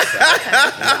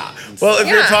 Well, if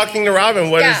you're talking to Robyn,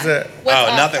 what is it?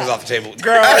 Nothing's off the table.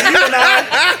 Girl, you and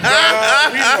I,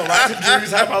 we go right to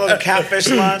Drew's, have our little catfish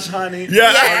lunch, honey. Henry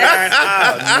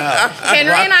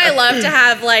and I love to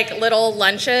have like little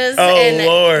lunches, and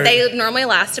Lord. They normally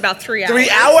last about 3 hours. 3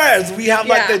 hours? We have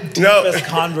like the deepest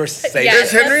conversation.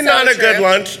 Is Henry not a good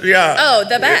lunch? Yeah. Oh,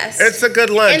 the best. It's a good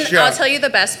lunch, and I'll tell you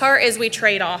the best part is we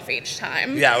trade off each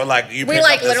time. Yeah, we're like, we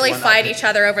like literally fight each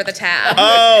other over the tab.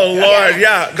 Oh, Lord.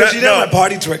 Because you know my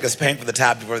party trick is paying for the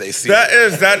tab before they see that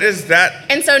is that.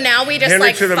 And so now we just Henry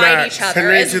like fight each other.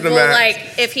 Henry to the max.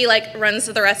 Like if he like runs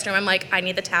to the restroom, I'm like, I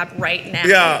need the tab right now.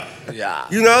 Yeah.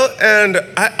 You know, and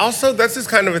I also that's just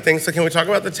kind of a thing. So can we talk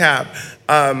about the tab?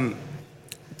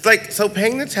 Like, so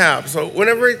paying the tab. So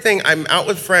whenever I'm out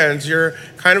with friends, you're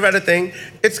kind of at a thing.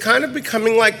 It's kind of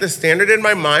becoming like the standard in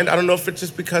my mind. I don't know if it's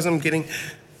just because I'm getting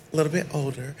a little bit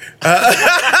older.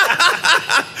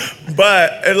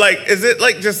 But like, is it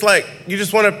like just like you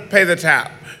just want to pay the tab?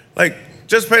 Like,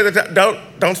 Just pay the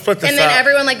don't split this up. And then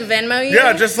everyone like Venmo you?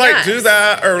 Yeah, just like do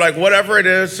that or like whatever it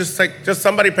is. Just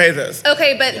somebody pay this.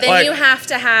 Okay, but then you have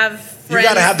to have friends. You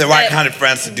got to have the right kind of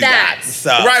friends to do that.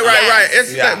 So. Right.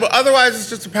 It's well, otherwise it's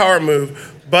just a power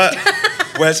move. But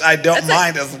which I don't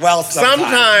mind as well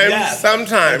sometimes.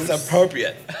 It's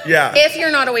appropriate. Yeah. If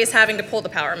you're not always having to pull the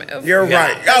power move. You're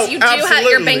right. Oh, you do have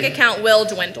your bank account will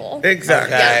dwindle.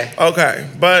 Exactly. Okay.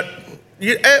 But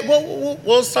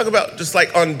let's talk about just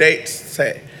like on dates,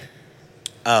 say.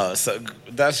 Oh, so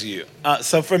that's you.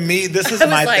 So for me, this is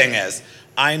my thing is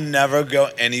I never go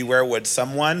anywhere with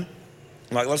someone,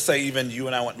 like let's say even you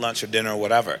and I went lunch or dinner or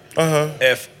whatever.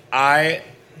 If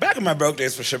back in my broke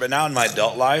days for sure, but now in my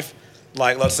adult life,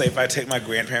 like let's say if I take my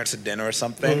grandparents to dinner or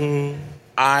something,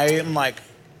 I'm like,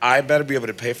 I better be able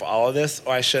to pay for all of this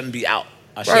or I shouldn't be out.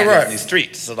 I shouldn't be on these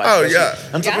streets. So like,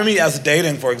 And so for me as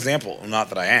dating, for example, not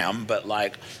that I am, but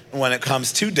like when it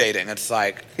comes to dating, it's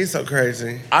like. He's so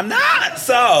crazy. I'm not.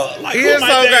 So like, he is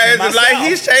so crazy. Like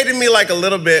he shaded me like a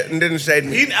little bit and didn't shade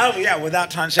me.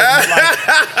 Without trying to shade me.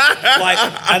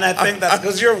 And I think that's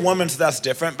because you're a woman, so that's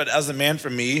different. But as a man, for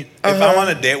me, if I want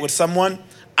to date with someone,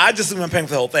 I just assume I'm paying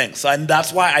for the whole thing. So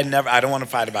that's why I don't want to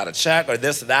fight about a check or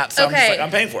this or that. So I'm just like,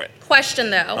 I'm paying for it. Question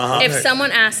though, if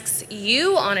someone asks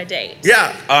you on a date.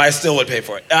 Yeah. I still would pay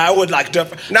for it. I would like to.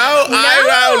 No. If you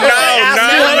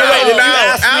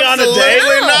ask me on a date,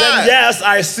 then yes,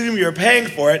 I assume you're paying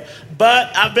for it.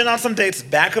 But I've been on some dates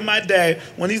back in my day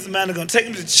when these men are going to take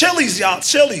me to Chili's, y'all.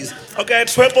 Chili's. Okay,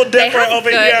 triple dipper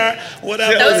over here.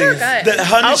 Whatever. Those are good. The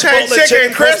honey chicken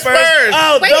crispers.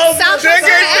 Oh, wait, those chicken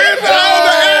crispers.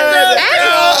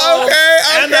 Okay.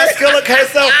 And that skillet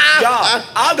queso. Y'all,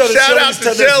 I'll go to Chili's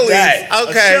to this day.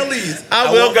 Okay. Chili's.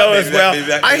 I will go as well.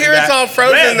 I hear it's all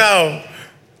frozen though.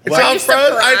 It's all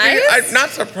frozen. I'm not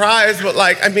surprised, but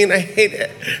like, I mean, I hate it.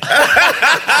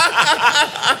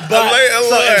 But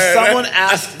so if someone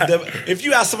if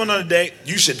you ask someone on a date,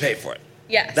 you should pay for it.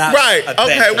 Yes. That's right.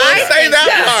 Okay. Well, say that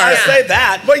part. I say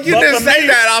that. But you didn't say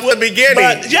that off the beginning.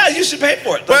 But yeah, you should pay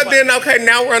for it. But then, okay,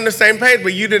 now we're on the same page,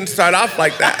 but you didn't start off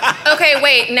like that. Okay,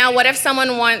 wait. Now, what if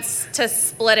someone wants to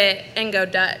split it and go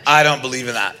Dutch? I don't believe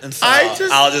in that. And so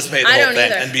I'll just pay the whole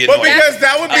thing and be annoyed. Well, because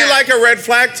that would be like a red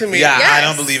flag to me. Yeah, I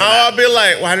don't believe in that. I'll be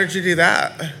like, why did you do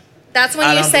that? That's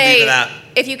when you say,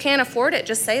 if you can't afford it,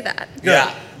 just say that.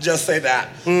 Yeah, just say that.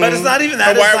 But it's not even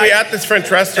that. Why are we at this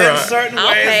French restaurant? In certain ways,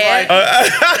 like,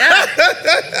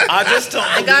 I just don't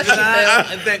believe in that.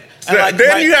 I think.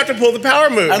 Then you have to pull the power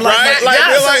move, right?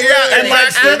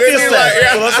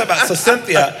 So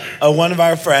Cynthia, one of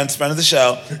our friends, friend of the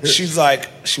show, she's like,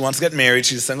 she wants to get married.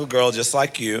 She's a single girl just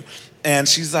like you. And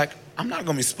she's like, I'm not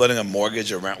going to be splitting a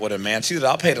mortgage or rent with a man. She said,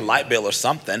 I'll pay the light bill or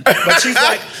something. But she's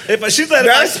like, if I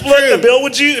split the bill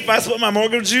with you, if I split my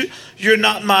mortgage with you, you're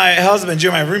not my husband,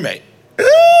 you're my roommate.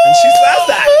 And she says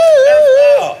that.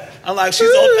 I'm like,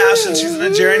 she's old-fashioned, she's a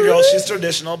Nigerian girl, she's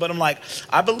traditional, but I'm like,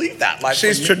 I believe that. Like,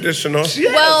 she's traditional.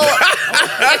 Well,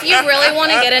 if you really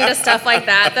want to get into stuff like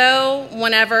that, though,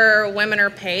 whenever women are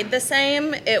paid the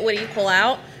same, it would equal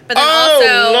out. But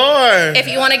then Lord. If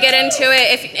you want to get into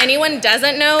it, if anyone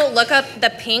doesn't know, look up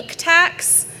the pink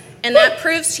tax, and that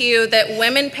proves to you that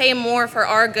women pay more for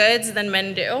our goods than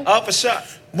men do. Oh, for sure.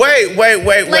 Wait. I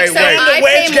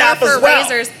pay more for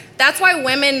razors. That's why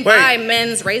women buy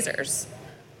men's razors.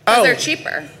 Because they're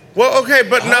cheaper. Well, okay,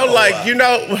 but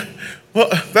well,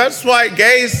 that's why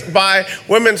gays buy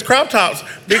women's crop tops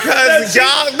because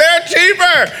they're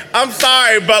cheaper. I'm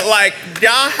sorry, but like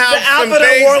y'all have some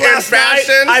things in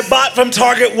fashion. I bought from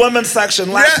Target women's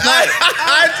section last night.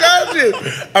 I told you.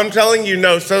 I'm telling you,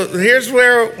 no. So here's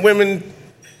where women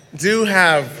do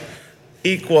have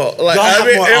equal. Like, y'all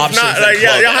have more options.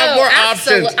 Y'all have more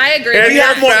options. I agree. We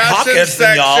have more pockets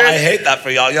than y'all. I hate that for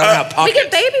y'all. Y'all don't have pockets. We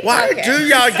get baby pockets. Why do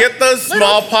y'all get those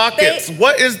small pockets?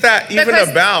 What is that even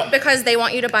about? Because they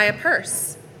want you to buy a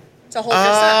purse to hold your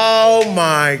stuff. Oh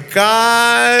my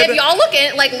God. If y'all look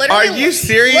in, like literally. Are you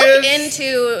serious? Look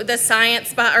into the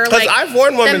science or like I've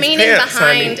worn women's the meaning pants,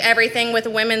 behind everything with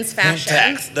women's fashion.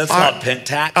 Pink tax. That's called pink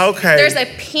tax. Okay. There's a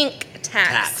pink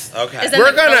tax. Okay.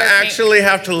 We're going to actually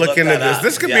have to look into this.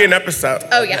 This could be an episode.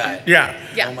 Oh, yeah. Yeah.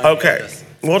 Oh okay.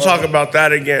 We'll talk about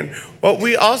that again. Well,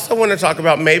 we also want to talk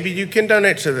about maybe you can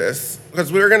donate to this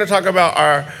because we were going to talk about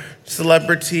our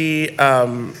celebrity,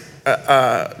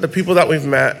 the people that we've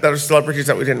met that are celebrities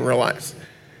that we didn't realize.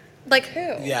 Like who?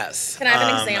 Yes. Can I have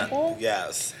an example?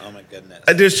 Yes. Oh, my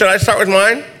goodness. Should I start with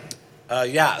mine?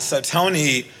 Yeah. So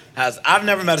Tony I've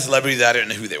never met a celebrity that I didn't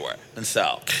know who they were. And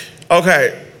so.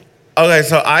 Okay,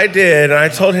 so I did, and I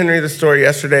told Henry the story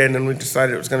yesterday, and then we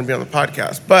decided it was going to be on the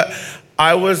podcast. But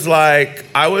I was at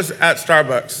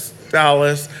Starbucks,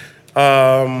 Dallas,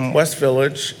 West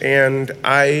Village, and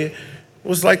I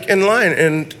was like in line,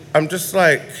 and I'm just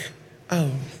like,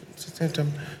 oh,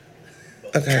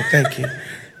 okay, thank you.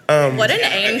 What an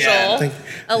angel.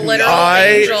 A literal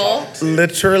angel.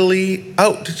 Literally,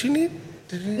 did you need?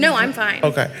 No, I'm fine.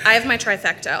 Okay. I have my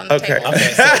trifecta on the table.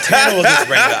 Okay, so Tana will just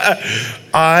bring it up.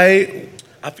 I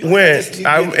went.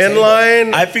 I'm in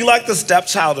line. I feel like the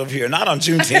stepchild over here, not on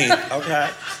Juneteenth. Okay.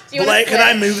 Blake, can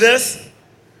I move this?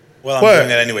 Well, I'm doing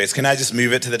it anyways. Can I just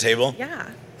move it to the table? Yeah.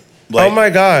 Blake. Oh my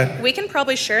God. We can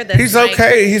probably share this. He's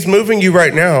okay. He's moving you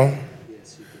right now.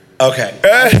 Okay.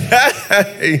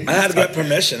 I had to get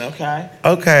permission. Okay.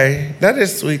 Okay. That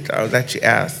is sweet though that you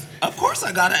asked. Of course,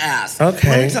 I gotta ask. Okay.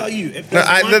 Let me tell you, if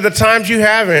the times you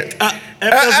haven't.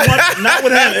 Not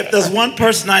with him. If there's one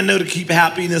person I know to keep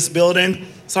happy in this building,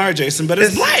 sorry, Jason, but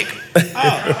it's Blake. And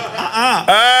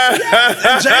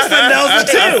Jason knows it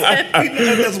too.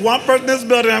 If there's one person in this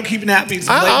building I'm keeping happy, it's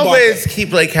Blake I always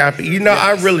keep Blake happy. You know,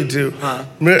 I really do.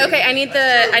 Okay, I need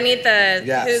the.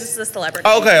 Yes. Who's the celebrity?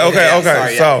 Okay.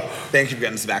 Sorry, so thank you for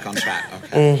getting us back on track.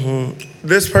 Okay.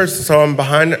 This person. So I'm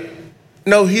behind.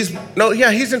 He's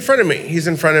in front of me. He's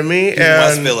in front of me. He's in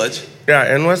West Village.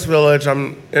 Yeah, in West Village.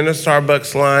 I'm in a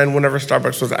Starbucks line whenever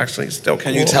Starbucks was actually still cool.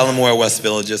 Can you tell them where West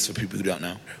Village is for people who don't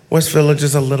know? West Village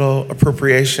is a little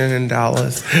appropriation in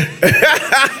Dallas.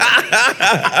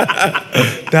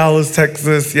 Dallas,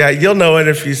 Texas. Yeah, you'll know it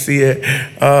if you see it.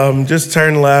 Just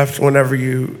turn left whenever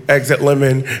you exit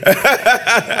Lemon. Oh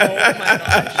my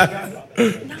gosh.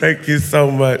 Thank you so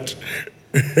much.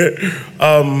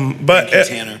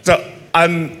 Tanner. So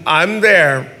I'm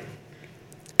there,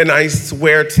 and I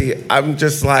swear to you, I'm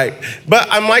just like, but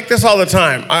I'm like this all the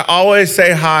time. I always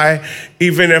say hi,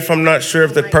 even if I'm not sure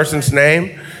of the person's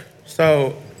name.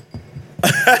 So,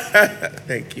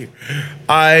 thank you.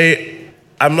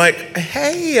 I'm like,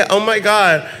 hey, oh my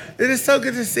God, it is so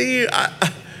good to see you.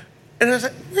 And I was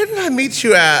like, where did I meet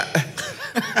you at?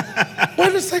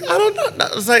 Well, it's like, I don't know.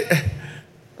 I was like,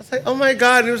 oh my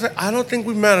God. And he was like, I don't think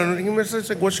we met. I don't think we met. It's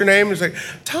like, what's your name? He's like,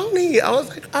 Tony. I was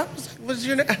like, what's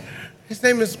your name? His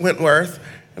name is Wentworth.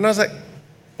 And I was like,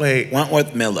 wait.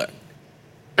 Wentworth Miller.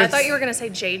 I thought you were going to say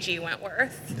J.G.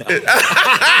 Wentworth. Not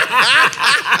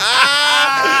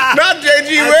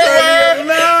J.G. Wentworth.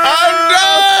 No.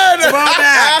 I'm done.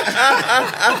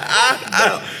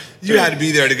 No. You had to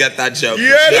be there to get that joke.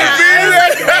 You had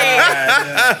to be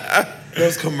there.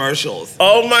 Those commercials.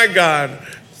 Oh my God.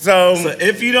 So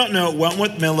if you don't know,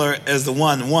 Wentworth Miller is the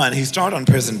one. He starred on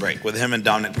Prison Break with him and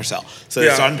Dominic Purcell. So he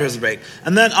started on Prison Break.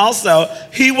 And then also,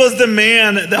 he was the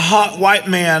man, the hot white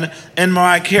man in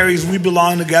Mariah Carey's We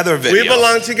Belong Together video. We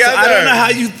Belong Together. So I don't know how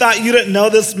you thought you didn't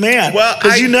know this man. Well,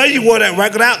 because you know you wore that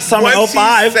record out summer 05. Once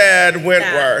he said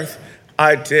Wentworth,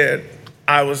 I did.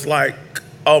 I was like,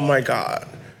 oh my God.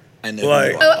 I know.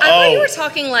 I thought you were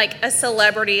talking like a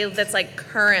celebrity that's like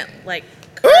current, like.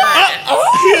 My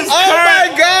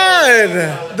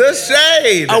God! The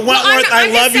shade. Wentworth, I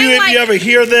love you if you ever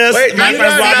hear this. Wait, my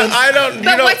friend Robyn.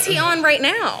 But what's he on right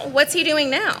now? What's he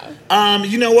doing now?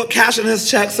 You know what? Cashing his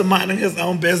checks and minding his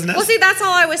own business. Well, see, that's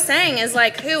all I was saying is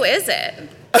like, who is it?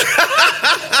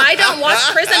 I don't watch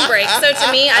Prison Break, so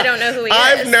to me, I don't know who he is.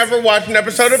 I've never watched an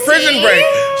episode of Prison Break.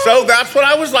 So that's what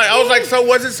I was like. I was like, so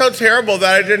was it so terrible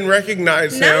that I didn't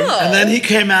recognize him? And then he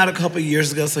came out a couple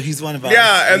years ago, so he's one of us.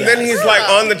 Yeah, and then he's like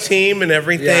on the team and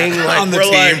everything. Yeah. Like, on the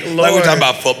team. Like we're talking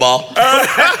about football.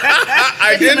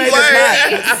 I didn't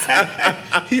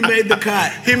play. He made the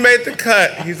cut. He made the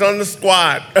cut. He's on the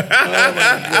squad. Oh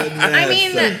my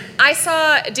goodness.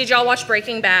 I mean, did y'all watch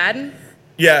Breaking Bad?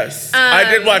 Yes, I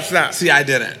did watch that. See, I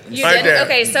didn't. You did?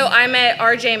 Okay, so I met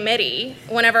RJ Mitty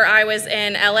whenever I was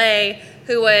in LA,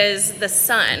 who was the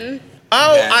son.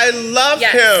 Oh, I love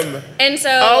him. And so,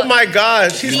 oh my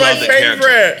gosh, he's my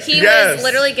favorite. He was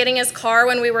literally getting his car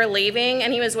when we were leaving,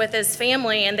 and he was with his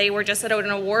family, and they were just at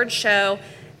an award show,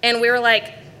 and we were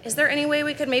like, is there any way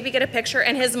we could maybe get a picture?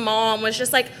 And his mom was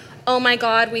just like, oh my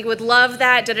God, we would love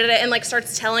that, and like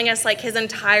starts telling us like his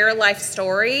entire life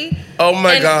story. Oh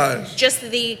my God. Just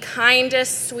the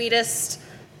kindest, sweetest,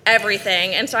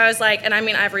 everything. And so I was like, and I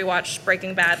mean, I've rewatched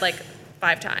Breaking Bad like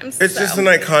 5 times. It's just an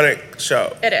iconic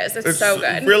show. It is. It's so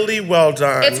good. Really well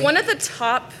done. It's one of the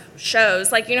top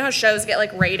shows. Like, you know how shows get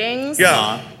like ratings?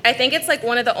 Yeah. I think it's like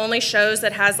one of the only shows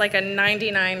that has like a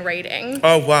 99 rating.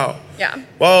 Oh, wow. Yeah.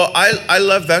 Well, I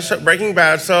love that show, Breaking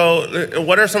Bad. So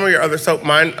what are some of your other, so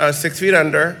mine, 6 Feet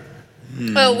Under.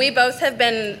 Oh, we both have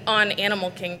been on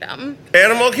Animal Kingdom.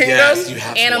 Animal Kingdom? Yes, you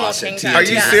have to Animal watch Kingdom. It too. Are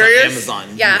you serious? Amazon.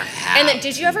 Yeah. And then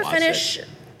did you ever finish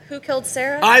Who Killed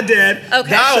Sarah? I did.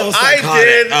 Okay. No, I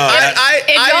did.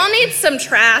 If y'all need some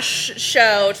trash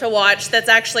show to watch that's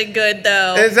actually good,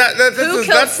 though, Is that's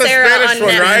the Spanish on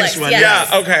one, Netflix. right? Yes.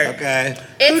 Yeah, okay.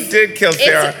 Who did kill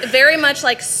Sarah? It's very much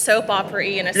like soap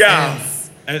opera-y in a sense.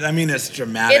 I mean, it's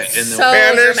dramatic. It's in the so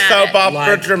Spanish dramatic. soap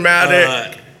opera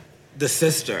dramatic. The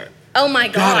sister. Oh my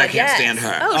God, I can't stand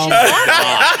her. Oh, she's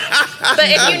awesome. But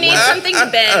if you need something to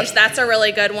binge, that's a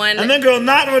really good one. And then girl,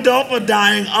 not Rodolfo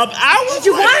dying up.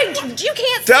 You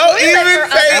can't Don't spoil it even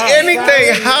for say us.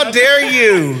 anything. How dare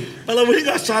you? But when he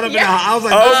got shot up in the house, I was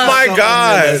like, oh my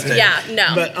God. Unrealistic. Yeah,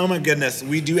 no. But oh my goodness,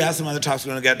 we do have some other talks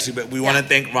we're going to get to, but we want to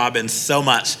thank Robyn so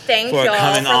much Thank for y'all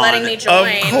coming for on. letting me join.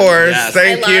 Of course, Yes.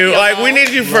 thank I love you. y'all. Like we need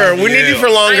you for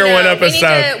longer one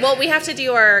episode. We have to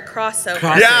do our crossover.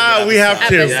 Yeah, we have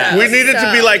to. Episode, We need it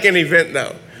to be so- like an event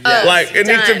though. Yes. Like it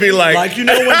needs to be like you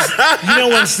know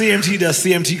when CMT does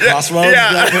CMT Crossroads,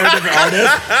 like pair of different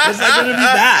artists. It's like gonna be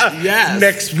that. Yes.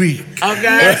 next week. Okay.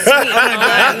 Next week.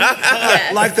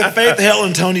 Yes. Like the Faith Hill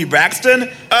and Tony Braxton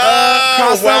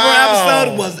crossover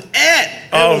episode was it.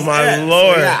 Oh my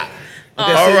Lord. So, yeah.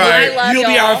 Awesome. All right. I love You'll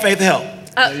be y'all. our Faith Hill.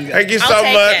 Thank you I'll so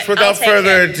take much. it. Without I'll take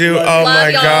further it. ado, oh Love my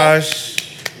y'all.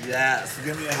 gosh. Yes.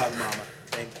 Give me a hug, mama.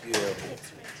 Thank you.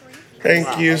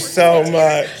 Thank you so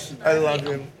much. I love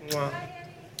you.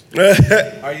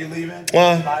 Are you leaving?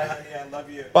 Bye, honey. I love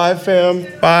you. Bye,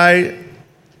 fam. Bye.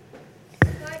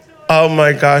 Oh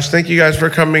my gosh. Thank you guys for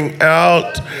coming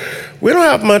out. We don't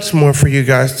have much more for you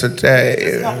guys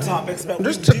today. Some topics, but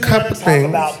Just we a do couple want to talk things.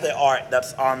 about the art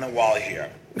that's on the wall here.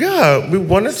 Yeah, we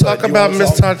want to talk do you about wanna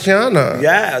Miss talk- Tatiana.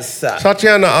 Yes.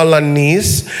 Tatiana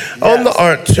Alanis on the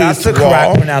art tooth That's the wall.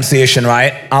 correct pronunciation,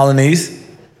 right? Alanis?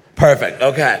 Perfect.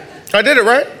 Okay. I did it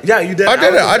right? Yeah, you did. I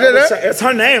did it. It's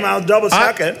her name. I'll double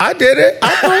check it. I did it.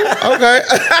 Okay.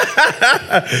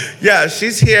 Yeah,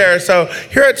 she's here. So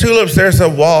here at Tulips, there's a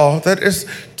wall that is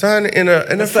done in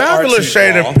a the fabulous art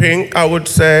shade tooth wall. of pink, I would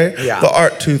say. Yeah. The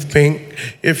art tooth pink,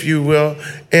 if you will.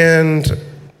 And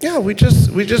yeah, we just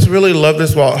really love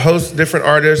this wall. It hosts different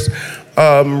artists.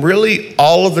 Really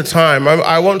all of the time.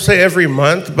 I won't say every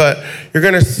month, but you're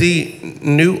gonna see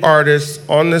new artists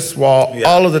on this wall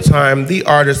all of the time. The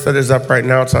artist that is up right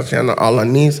now, Tatiana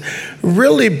Alanis,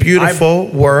 really beautiful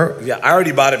work. Yeah, I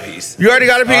already bought a piece. You already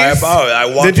got a piece? I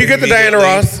walked Did you get the Diana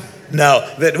immediately. Ross?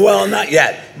 No, not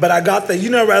yet. But I got the,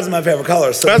 red's my favorite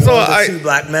color. So That's the what two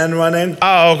black men running.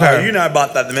 Oh, okay. I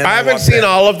bought that. The minute I haven't walked seen in.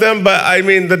 all of them, but I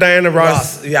mean the Diana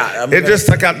Ross. Yeah. It just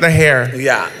stuck out the hair.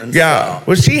 Yeah. And Yeah. so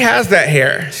Well, she has that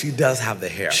hair. she does have the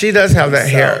hair. She does have that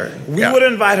So, hair. We Yeah. would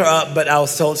invite her up, but I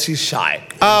was told she's shy.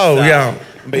 Oh, So, yeah.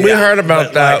 but We heard about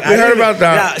but, that. I We heard didn't- about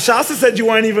that. Yeah, Shasta said you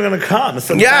weren't even going to come.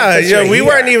 So the Yeah, fact that you're we here-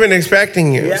 weren't even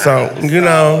expecting you. Yeah, So, you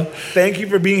know. Thank you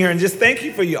for being here, and just thank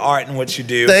you for your art and what you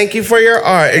do. Thank you for your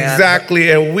art. And- Exactly.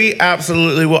 And we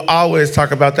absolutely will always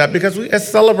talk about that because we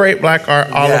celebrate black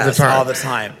art all of the time. All the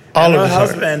time. All and of her the time.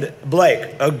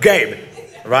 husband, Gabe,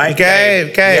 right? Gabe,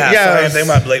 Yeah, yes. sorry, I'm thinking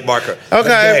about Blake Barker. But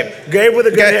Okay. Gabe with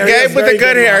the good hair. he Gabe has with the very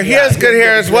good hair. He yeah, has good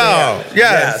hair as well. hair.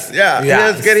 Yes. Yeah. He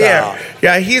has good so hair.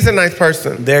 Yeah, he's a nice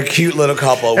person. They're a cute little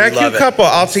couple. They're a We love cute it. couple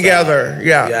all together.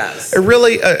 Yeah. Yes.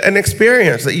 Really an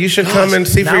experience that you should come and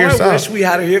see for now yourself. I wish we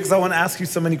had her here because I want to ask you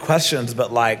so many questions,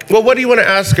 but like. Well, what do you want to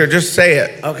ask her? Just say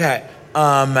it. Okay.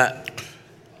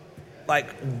 Like,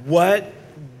 what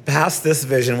past this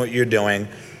vision, what you're doing,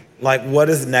 like, what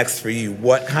is next for you?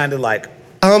 What kind of like.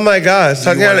 Oh my gosh,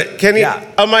 Tatiana, can you? Yeah.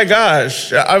 Oh my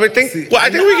gosh, I would think. See, I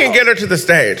think we can get her to the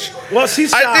stage. Well,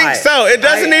 she's shy. I think so. It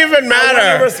doesn't even matter.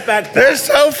 I wanna respect that. There's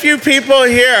so few people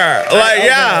here. Like, Okay,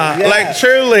 yeah, yes. like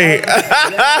truly.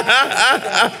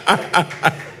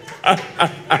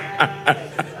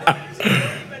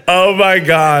 Oh my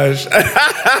gosh. Love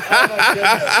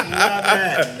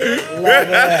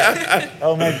it.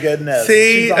 Oh my goodness.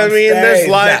 See, She's on I mean, there's stage.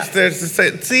 lights. Yeah. There's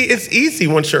see, it's easy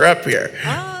once you're up here.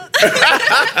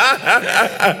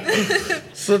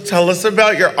 So tell us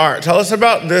about your art. Tell us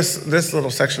about this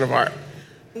little section of art.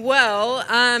 Well,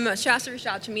 Shasta reached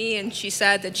out to me and she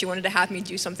said that she wanted to have me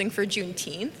do something for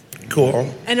Juneteenth.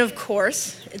 Cool. And of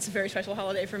course, it's a very special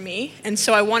holiday for me. And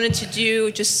so I wanted to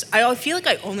do I feel like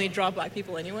I only draw black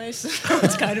people anyway, so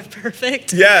it's kind of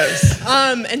perfect. Yes.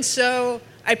 And so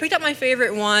I picked up my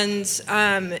favorite ones.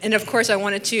 And of course, I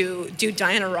wanted to do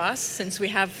Diana Ross since we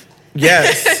have.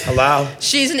 Yes. Hello.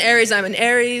 She's an Aries, I'm an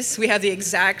Aries. We have the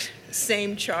exact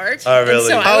same chart. Oh, really? And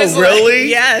so I was really? Like,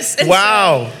 yes. And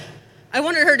Wow. so I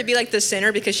wanted her to be like the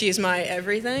center because she is my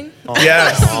everything.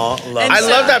 Yes. Aw, love And I it.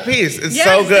 love that piece. It's Yes,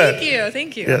 so good.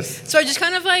 Thank you. Yes. So I just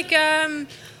kind of like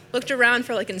looked around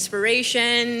for like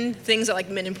inspiration, things that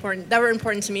were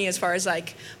important to me as far as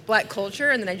like Black culture,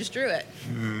 and then I just drew it.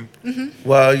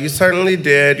 Well, you certainly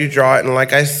did. You draw it, and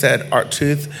like I said, Art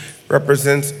Tooth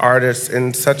represents artists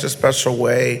in such a special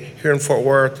way here in Fort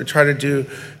Worth. We try to do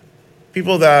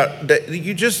people that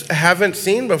you just haven't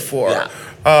seen before. Yeah.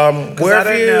 Where I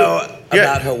don't know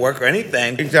about her work or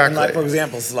anything. Exactly. And like, for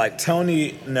example, so like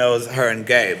Tony knows her and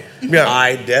Gabe. Yeah.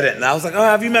 I didn't. And I was like, oh,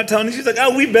 have you met Tony? She's like,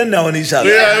 oh, we've been knowing each other.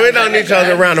 Yeah, we've known each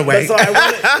other around the way. So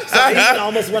I even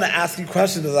almost want to ask you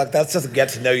questions. Like, that's just a get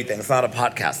to know you thing. It's not a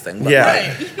podcast thing. But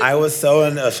like, I was so,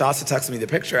 and Shasta texted me the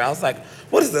picture. I was like,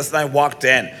 what is this? And I walked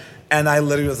in, and I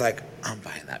literally was like, I'm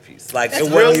buying that piece. Like,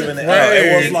 it wasn't even,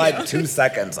 it was like 2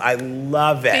 seconds. I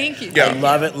love it. Thank you. I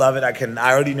love it.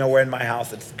 I already know where in my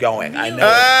house it's going. I know.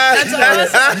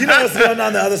 That's awesome. You know what's going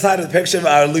on the other side of the picture?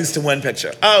 Our lose to win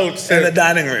picture. Oh, in the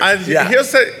dining room. He'll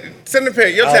send a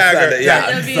pic. You'll tag her.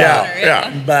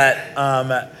 Yeah.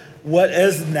 But what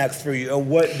is next for you? Or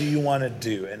what do you want to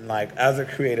do? And like, as a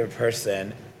creative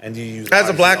person, and you use as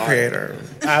a Black creator.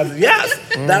 Yes,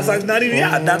 that's like not even.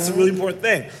 Yeah, that's a really important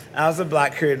thing. As a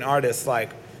Black creative artist,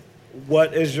 like,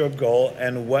 what is your goal,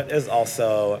 and what is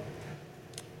also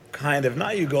kind of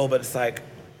not your goal, but it's like,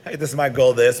 hey, this is my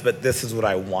goal, but this is what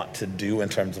I want to do in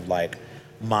terms of like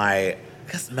my.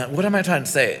 What am I trying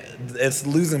to say? It's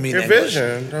losing me. Your in English.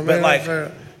 vision, but like,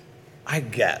 I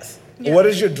guess. Yeah. What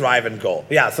is your drive and goal?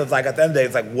 Yeah, so it's like at the end of the day,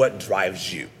 it's like what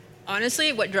drives you.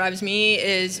 Honestly, what drives me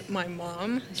is my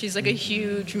mom. She's like a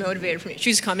huge motivator for me.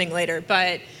 She's coming later,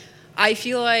 but I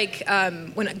feel like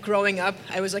when growing up,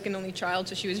 I was like an only child,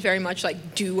 so she was very much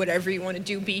like, do whatever you want to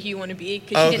do, be who you want to be,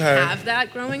 because she didn't have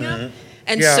that growing up.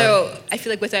 And so I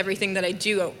feel like with everything that I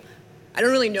do, I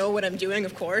don't really know what I'm doing,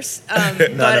 of course.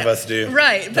 None of us do.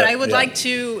 Right, but I would like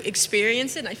to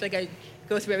experience it, and I feel like I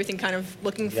go through everything kind of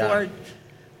looking forward.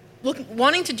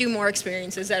 Wanting to do more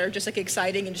experiences that are just like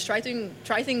exciting and just try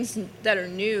things that are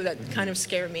new that kind of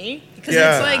scare me, because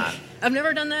it's like I've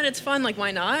never done that. It's fun. Like, why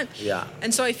not? Yeah.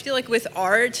 And so I feel like with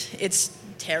art, it's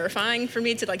terrifying for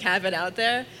me to like have it out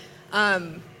there.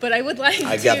 But I would like.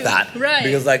 I get that. Right.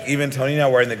 Because like even Tony and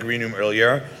I were in the green room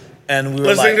earlier. And we were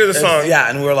listening to the song. Yeah,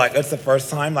 and we were like, it's the first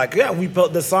time. Like, yeah,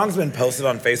 the song's been posted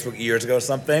on Facebook years ago or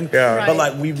something. Yeah. Right. But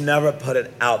like, we've never put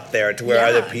it out there to where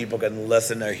other people can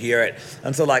listen or hear it.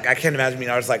 And so like, I can't imagine being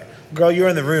artists like, girl, you're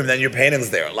in the room, then your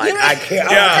painting's there. Like, I can't.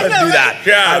 I couldn't do that.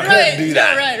 Yeah. I couldn't do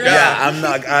that. Right. Yeah, I'm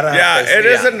not. I don't. Yeah, it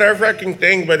is a nerve-wracking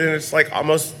thing, but then it's like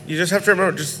almost. You just have to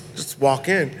remember, just walk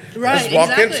in. Right. Just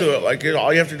walk into it. Like,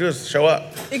 all you have to do is show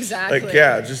up. Exactly. Like,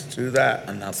 just do that.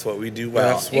 And that's what we do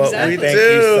well. That's what we do. Thank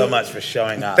you so much for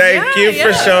showing up. Thank you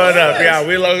for showing up. Yeah,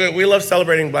 we love it. We love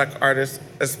celebrating Black artists,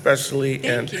 especially.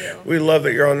 Thank you. We love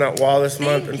that you're on that wall this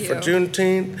month. And for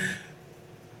Juneteenth,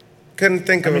 couldn't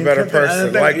think of a better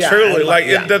person. Like, truly,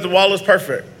 the wall is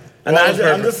perfect. And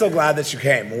I'm just so glad that you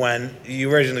came when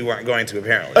you originally weren't going to,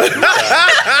 apparently. So,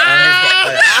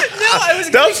 No, I was.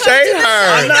 Don't shade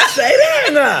her. I'm not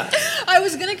shading her. I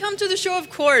was gonna come to the show, of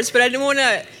course, but I didn't want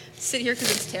to sit here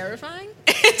because it's terrifying.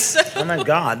 So. Oh my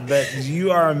God! But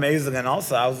you are amazing, and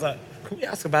also I was like, can we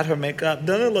ask about her makeup?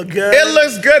 Doesn't it look good? It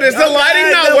looks good. Is the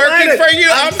lighting not working for you?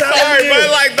 I'm sorry,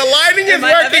 but like the lighting is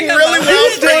working really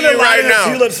well for you right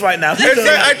now. Tulips right now. I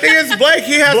think it's Blake.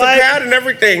 He has a pad and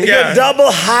everything. You're double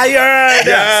hired.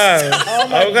 Yeah. Oh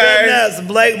my goodness.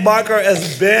 Blake Barker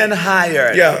has been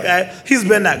hired. Yeah. Okay. He's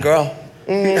been that girl.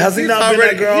 Has he not been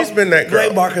that girl? He's been that girl.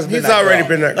 Blake Barker's been He's that girl. already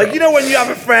been that girl. Like, you know when you have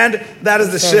a friend that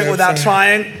is the shit without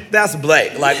trying? That's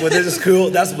Blake. Like, when they're just cool,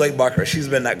 that's Blake Barker. She's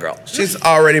been that girl. She's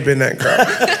already been that girl.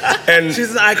 And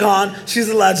she's an icon. She's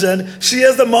a legend. She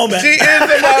is the moment. She is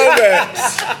the moment.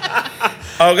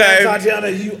 Okay. And Tatiana,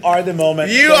 you are the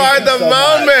moment. You are the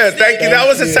moment. Thank you. That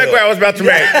was the segue I was about to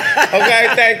make. Okay,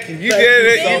 thank you. You did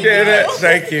it. You did it.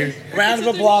 Thank you. Round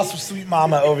of applause for Sweet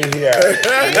Mama over here.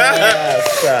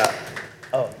 Yes.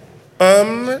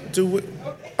 Do we?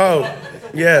 Oh,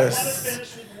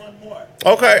 yes.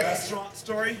 Okay. Restaurant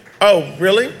story. Oh,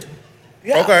 really?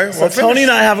 Yeah. Okay. So Tony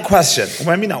and I have a question.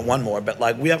 Well, maybe not one more, but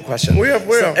like we have a question. We have.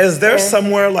 So is there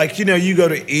somewhere like you go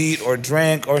to eat or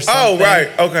drink or something? Oh, right.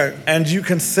 Okay. And you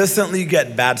consistently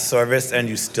get bad service and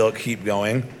you still keep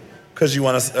going because you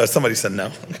want to? Somebody said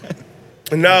no.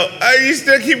 No. You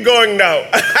still keep going. No.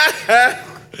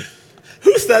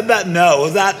 Who said that? No.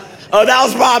 Was that? Oh, that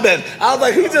was Robyn. I was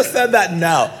like, who just said that?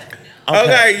 No.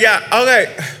 Okay. Yeah.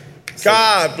 Okay.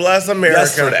 God bless America.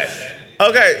 Yesterday.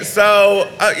 Okay, so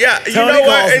you know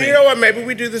what? And you know what? Maybe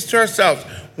we do this to ourselves.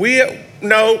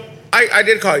 I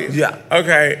did call you. Yeah.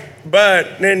 Okay,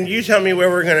 but then you tell me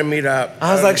where we're gonna meet up.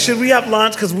 I was like, should we have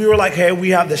lunch? Because we were like, hey, we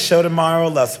have the show tomorrow.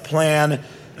 Let's plan.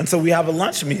 And so we have a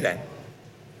lunch meeting.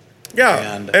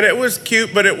 Yeah, and it was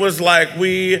cute, but it was like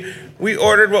we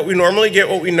ordered what we normally get,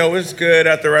 what we know is good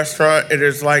at the restaurant. It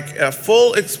is like a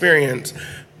full experience.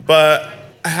 But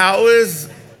how is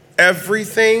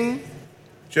everything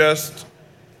just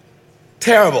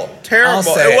terrible?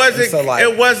 Terrible. It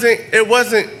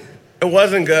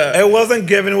wasn't good. It wasn't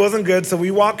given, it wasn't good. So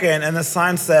we walk in and the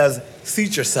sign says,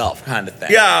 seat yourself kind of thing.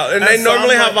 Yeah, and they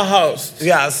normally have a host.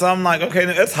 Yeah, so I'm like, okay,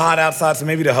 it's hot outside, so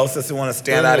maybe the hostess will want to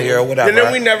stand out of here or whatever. And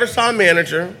then we never saw a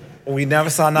manager. We never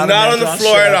saw not on the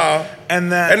floor at all.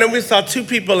 And then we saw 2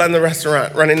 people in the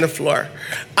restaurant running the floor.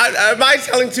 Am I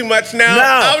telling too much now? No,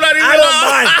 I'm not even I don't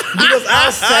mind because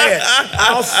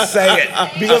I'll say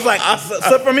it. Because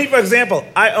so for me, for example,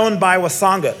 I own Bai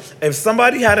Wasanga. If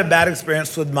somebody had a bad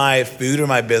experience with my food or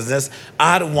my business,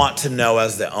 I'd want to know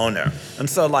as the owner. And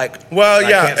so I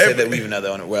can't say that we even know the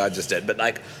owner. Well, I just did. But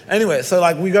anyway, so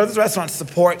we go to this restaurant to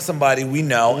support somebody we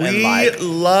know and like. We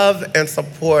love and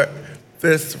support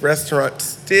this restaurant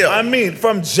still. I mean,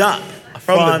 from jump.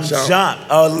 From jump.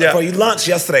 For your lunch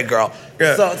yesterday, girl.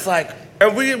 Yeah. So it's like.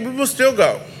 And we will still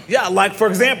go. Yeah, for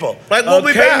example. We'll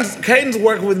be back. Caden's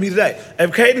working with me today.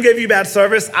 If Caden gave you bad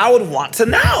service, I would want to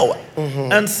know.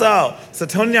 Mm-hmm. And so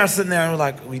Tony and I are sitting there and we're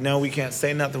like, we know we can't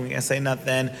say nothing.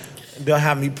 They'll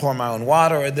have me pour my own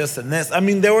water or this and this. I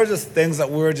mean, there were just things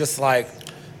that we were just like.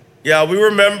 Yeah, we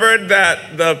remembered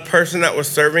that the person that was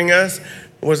serving us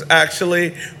was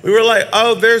actually, we were like,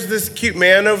 oh, there's this cute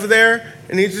man over there,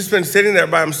 and he's just been sitting there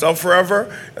by himself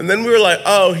forever. And then we were like,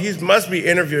 oh, he must be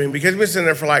interviewing because he's been sitting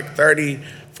there for 30,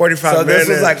 45 minutes.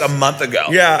 So this was a month ago.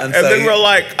 Yeah, and then we're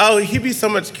like, oh, he'd be so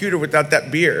much cuter without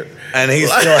that beard. And he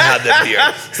still had the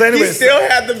beard. So anyway, he still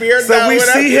had the beard. So we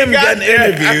see him getting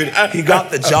interviewed. He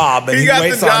got the job, and he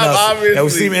waits on us. Obviously. And we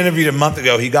see him interviewed a month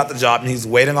ago. He got the job, and he's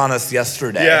waiting on us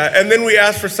yesterday. Yeah, and then we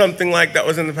asked for something that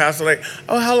was in the past. We're like,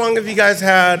 oh, how long have you guys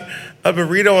had a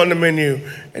burrito on the menu?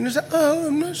 And he said, oh,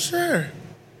 I'm not sure.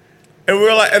 And we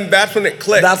were like, and that's when it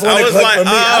clicked. That's when it clicked for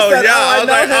me. I was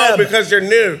like, oh, because you're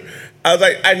new. I was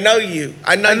like, I know you.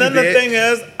 I know you. And then the thing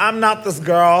is, I'm not this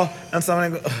girl. And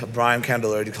somebody goes, Brian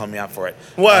Kendall already called me out for it.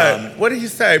 What? What did he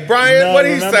say? Brian, what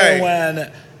did he say?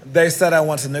 When they said I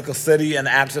went to Nickel City and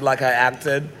acted like I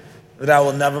acted, that I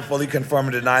will never fully confirm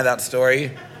or deny that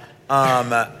story.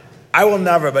 I will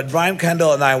never, but Brian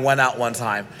Kendall and I went out one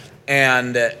time.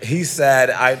 And he said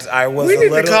I was We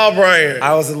need to call Brian.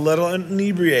 I was a little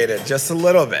inebriated, just a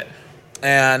little bit.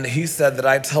 And he said that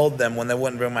I told them when they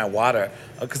wouldn't bring my water,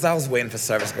 because I was waiting for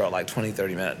service girl 20,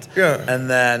 30 minutes. Yeah. And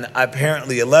then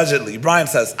allegedly, Brian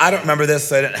says, I don't remember this,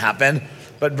 so it didn't happen.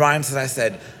 But Brian said, I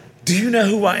said, do you know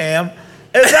who I am?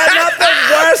 Is that not the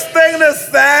worst thing to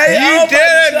say? You did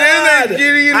it,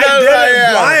 you know I did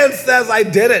it. am. Brian says I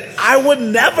did it. I would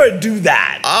never do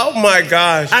that. Oh my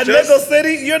gosh. At Nickel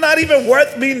City, you're not even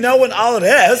worth me knowing all of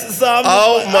this. So I'm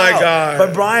my God.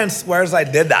 But Brian swears I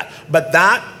did that. But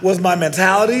that was my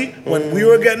mentality when we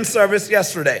were getting service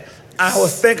yesterday. I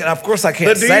was thinking, of course I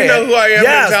can't say it. But do you know who I am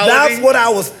mentality? That's what I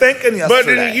was thinking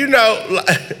yesterday.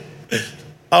 But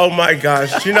oh my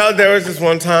gosh. There was this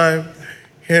one time,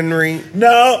 Henry.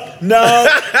 No.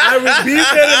 I rebuke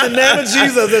it in the name of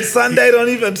Jesus. It's Sunday. Don't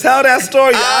even tell that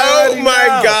story. Oh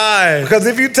my God. Because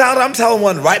if you tell it, I'm telling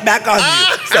one right back on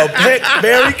you. So pick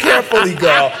very carefully,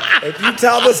 girl. If you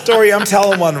tell the story, I'm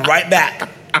telling one right back.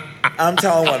 I'm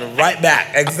telling one right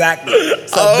back. Exactly.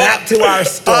 So back to our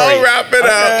story. I'll wrap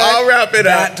it up.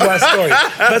 Back to our story.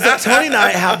 But so Tony and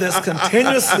I have this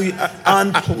continuously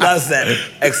unpleasant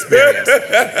experience.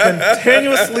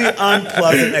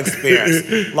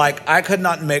 I could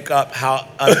not make up how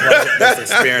unpleasant this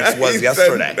experience was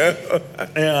yesterday. No.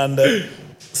 And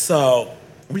so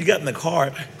we get in the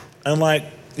car, and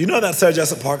that Sarah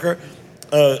Jessica Parker,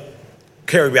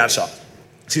 Carrie Bradshaw.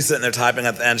 She's sitting there typing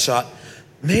at the end shot.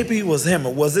 Maybe it was him,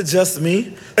 or was it just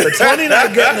me? So Tony and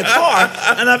I get in the car,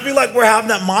 and I feel like we're having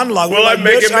that monologue. We're like,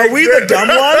 bitch, are we the dumb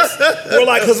ones? We're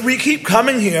like, because we keep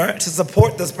coming here to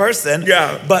support this person,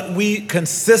 but we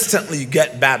consistently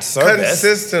get bad service.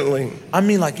 Consistently. I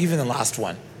mean, even the last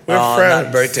one. We're friends.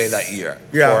 That birthday that year.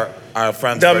 For our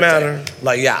friend's birthday. Doesn't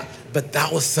matter. But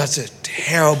that was such a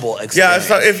terrible experience.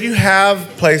 Yeah, so if you have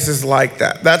places like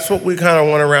that, that's what we kind of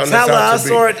want around this out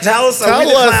to be. Tell us,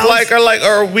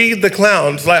 are we the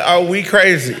clowns? Are we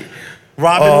crazy?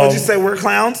 Robyn, would you say we're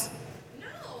clowns? No.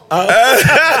 But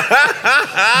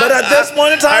at this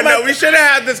point in time, I know we should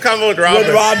have had this convo with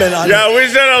Robyn. We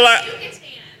should have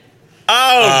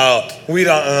we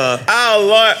don't. Oh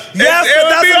Lord! Yes, it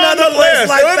would be on the list.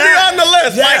 Like it would be on the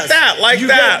list like that.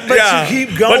 But you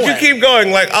keep going. But you keep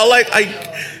going.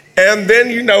 And then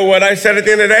you know what I said at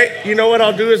the end of the day? You know what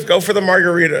I'll do is go for the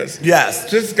margaritas. Yes.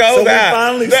 Just go so that. We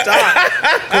finally stopped.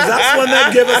 Because that's when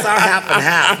they give us our half and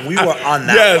half. We were on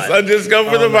that yes, one. I just go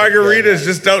for the margaritas.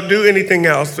 Just don't do anything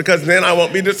else because then I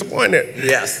won't be disappointed.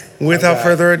 Yes. Without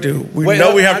further ado, we we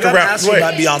have to wrap. Ask you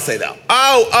about Beyonce though.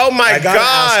 Oh my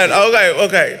God.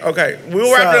 Okay.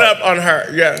 We'll wrap it up on her.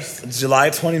 Yes. July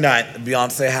 29th,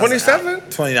 Beyonce has 27?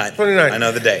 29th. 29th. I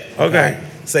know the date. Okay.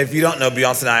 So if you don't know,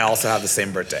 Beyonce and I also have the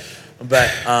same birthday.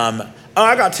 But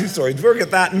I got 2 stories. We'll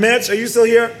get that. Mitch, are you still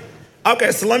here?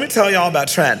 Okay, so let me tell y'all about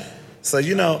Trend. So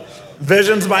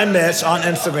Visions by Mitch on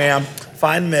Instagram.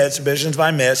 Find Mitch, Visions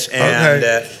by Mitch,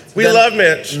 and we love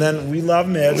Mitch. And then we love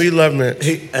Mitch. We love Mitch.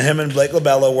 Him and Blake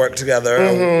LaBella work together,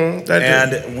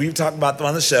 and we've talked about them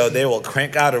on the show. They will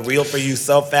crank out a reel for you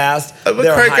so fast.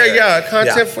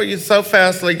 Content for you so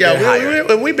fast. Like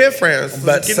we've been friends,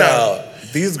 but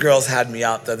these girls had me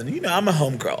out there. I'm a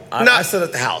homegirl. I sit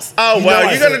at the house. Oh, wow.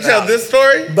 You're going to tell this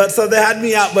story? But so they had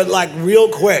me out, but like real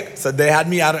quick. So they had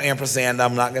me out at Ampersand.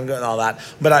 I'm not going to go into all that.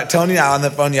 But Tony and I on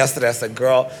the phone yesterday, I said,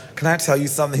 girl, can I tell you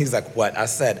something? He's like, what? I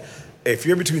said, if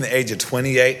you're between the age of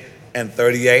 28 and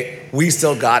 38, we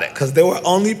still got it. Because they were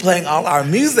only playing all our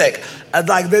music. I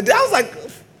was like,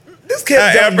 this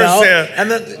kid don't know.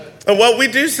 And then... What we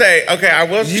do say, I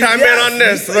will chime in on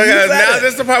this because now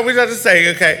this is the part we have to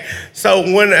say, So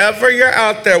whenever you're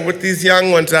out there with these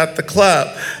young ones at the club,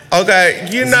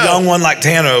 young one like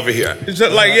Tanner over here.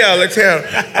 Like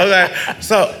Tanner.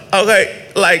 So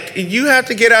you have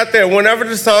to get out there whenever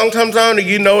the song comes on and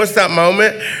it's that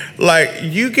moment.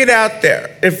 You get out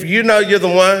there if you know you're the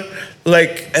one.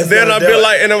 Then I'll be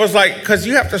like, and it was like, because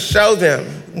you have to show them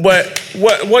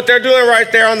what they're doing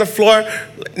right there on the floor.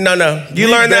 No, you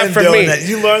learned that from me.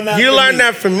 You learned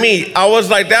that from me. I was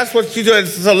like, that's what you do.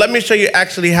 So let me show you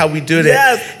actually how we do it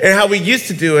and how we used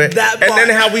to do it, and then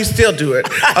how we still do it.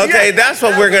 That's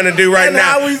what we're gonna do right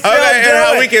now. And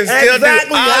how we can still do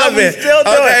all of it.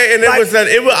 And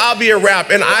I'll be a wrap,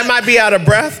 and I might be out of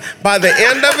breath by the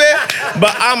end of it,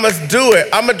 but I must do it.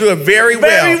 I'm gonna do it very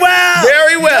well.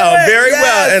 Very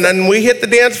well. And then we hit the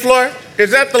dance floor.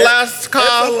 Is that the last call?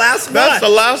 That's the last one. That's the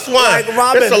last one. Like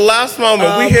Robyn, it's the last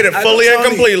moment. We hit it fully and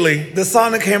completely. The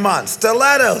song that came on,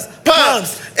 Stilettos,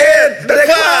 Pumps in the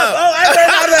club. Oh, I ran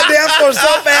out of that dance floor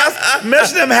so fast.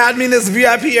 Mitch them had me in this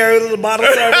VIP area, little bottle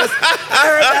service. I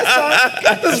heard that song.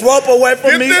 Get this rope away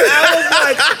from me. I was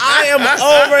like, I am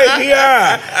over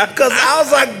here.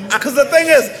 Because the thing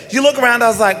is, you look around, I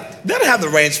was like, they don't have the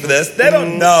range for this. They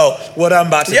don't know what I'm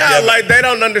about to do. They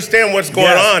don't understand what's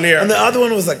going on here. And the other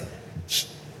one was like,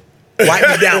 Wipe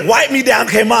Me Down. Wipe Me Down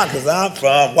came on because I'm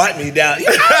from Wipe Me Down. I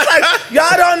was like,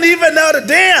 y'all don't even know the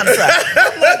dance. If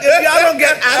y'all don't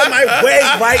get out of my way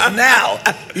right now,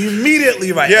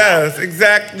 immediately right now. Yes,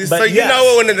 exactly. But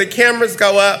when the cameras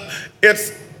go up,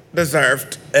 it's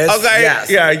deserved.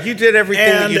 Yes. Yeah, you did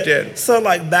everything that you did. So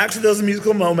back to those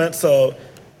musical moments. So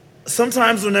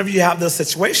sometimes whenever you have those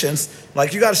situations,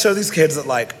 you got to show these kids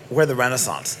that we're the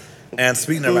Renaissance. And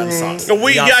speaking of Renaissance,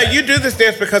 you do this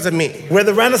dance because of me. We're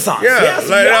the Renaissance. Yeah, yes,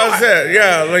 that's it.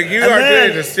 Yeah, you are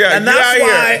doing this. Yeah,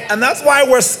 and that's why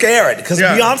we're scared because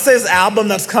Beyonce's album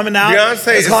that's coming out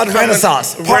is called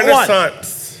Renaissance. Part 1.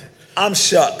 I'm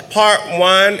shook. Part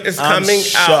 1 is coming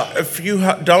out. If you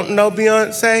don't know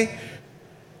Beyonce,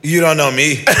 you don't know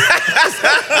me.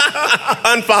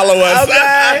 Unfollow us.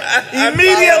 Okay.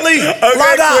 Immediately.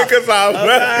 Log off. Click us off.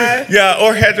 Okay. Yeah,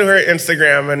 or head to her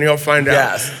Instagram and you'll find out.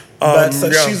 Yes.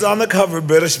 She's on the cover of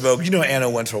British Vogue. Anna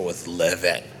Wintour was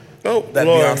living. Oh, that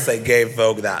Lord. Beyonce gave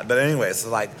Vogue that. But anyway,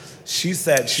 she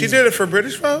said she did it for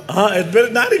British Vogue?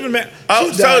 It's not even.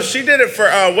 So she did it for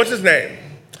what's his name?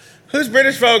 Who's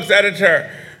British Vogue's editor?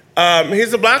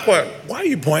 He's the black one. Why are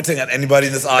you pointing at anybody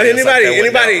in this audience?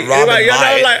 Anybody.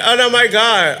 Oh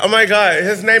my God.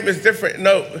 His name is different.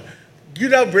 No.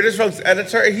 British Vogue's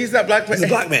editor? He's that black man. He's a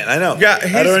black man, I know. Yeah,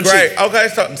 he's great. Okay,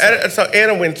 so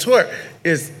Anna Wintour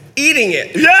is eating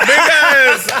it. Yeah.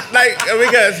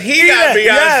 Because he got Beyonce.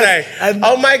 Yes.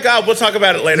 Oh my God, we'll talk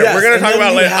about it later. Yes. We're going to talk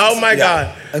about it later. Oh my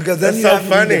God. Because then you have to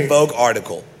read the Vogue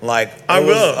article. I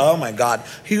will. Oh my God.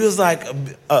 He was like,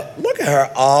 look at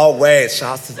her always.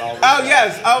 Shasta's always. Oh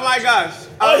yes. Oh my gosh.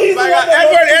 He's my God.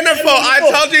 Edward Enninful. I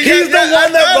told you. He's the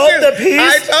one that wrote the piece.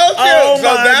 I told you. Oh so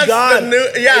my that's God. The new.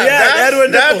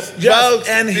 Edward Enninful. Yes.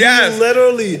 And he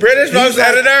literally. British Vogue's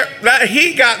editor.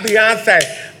 He got Beyonce.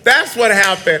 That's what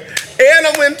happened.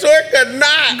 Anna Wintour could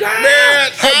not.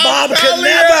 Man, her mom could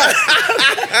never.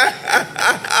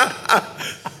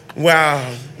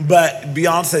 Wow. But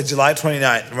Beyonce, July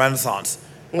 29th, Renaissance.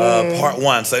 part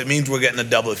 1. So it means we're getting a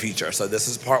double feature. So this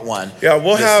is part 1. Yeah,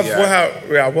 we'll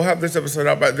have this episode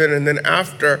out by then, and then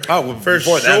after, for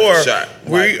sure,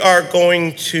 we are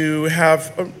going to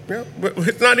have.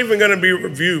 It's not even going to be a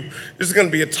review. This is going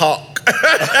to be a talk.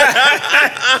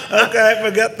 Okay,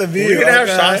 forget the view. We're going to have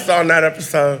Shasta on that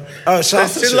episode. Oh,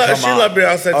 Shasta she loves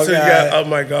Beyonce too. Yeah. Oh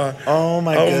my God. Oh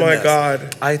my goodness. Oh my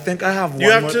God. I think I have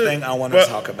one more thing I want to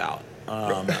talk about.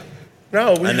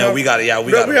 No, we got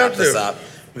to wrap this up.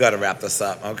 We got to wrap this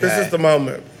up. Okay. This is the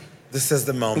moment. This is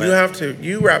the moment. You have to.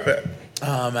 You wrap it.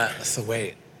 So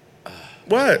wait.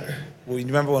 What? Well, you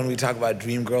remember when we talked about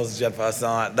Dream Girls, Jeff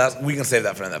Hassan? We can save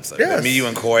that for another episode. Yes. Me, you,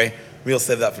 and Corey. We'll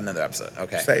save that for another episode.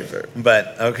 Okay. Save it.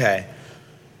 But okay.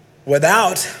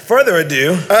 Without further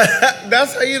ado,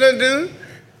 that's how you done do.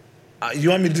 You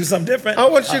want me to do something different? I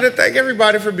want you to thank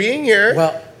everybody for being here.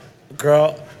 Well,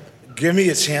 girl, give me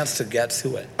a chance to get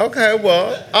to it. Okay,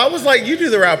 well, I was like, you do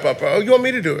the wrap up. Oh, you want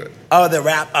me to do it? Oh, the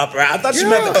wrap up. I thought you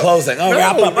meant the closing. Oh, no,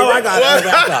 wrap up. Oh, I got it. Oh,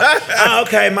 wrap up. Oh,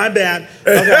 okay, my bad.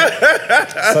 Okay.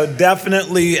 So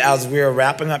definitely, as we're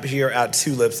wrapping up here at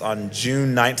Tulips on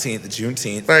June 19th,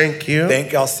 Juneteenth. Thank you.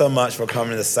 Thank y'all so much for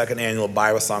coming to the second annual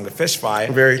Byra Song of Fish Fry.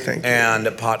 Very thank you. And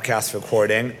podcast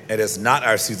recording. It is not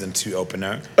our season 2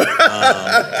 opener. Per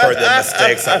the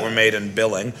mistakes that were made in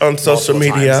billing. On social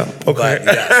media. Times. Okay.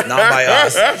 But yes, not by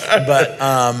us.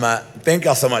 But thank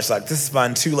y'all so much. Like, this is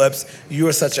fun. Tulips, you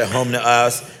are such a home to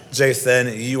us.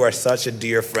 Jason, you are such a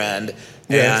dear friend.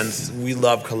 Yes. And we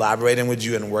love collaborating with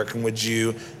you and working with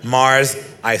you. Mars,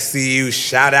 I see you.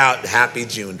 Shout out. Happy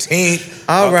Juneteenth.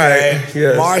 All right.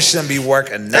 Yes. Mars shouldn't be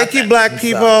working nothing. Thank you, Black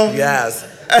people. Yes.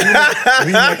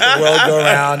 We make the world go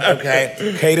round. Okay.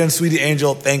 Kaden, Sweetie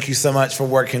Angel, thank you so much for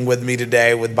working with me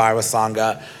today with Byra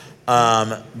Sanga.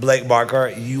 Blake Barker,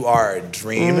 you are a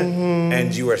dream,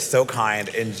 and you are so kind,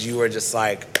 and you are just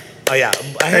like, oh yeah,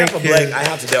 I have Blake, I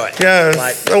have to do it. Yes,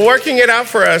 like, working it out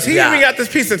for us. He even got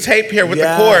this piece of tape here with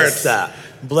the chords.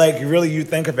 Blake, you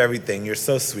think of everything. You're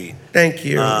so sweet. Thank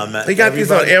you. He got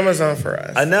these on Amazon for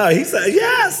us. I know. He said,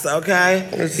 yes, okay.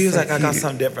 He was like, I got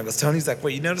something different. Because Tony's like,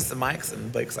 wait, you noticed the mics?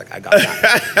 And Blake's like, I got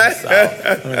that. So,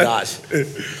 oh my gosh.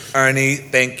 Ernie,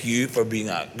 thank you for being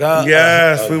a guest.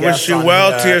 Yes, we wish you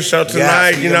well to your show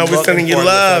tonight. Yes, we're sending you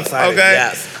love. Okay.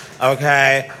 Yes.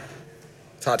 Okay.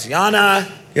 Tatiana.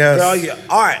 Yes. Girl,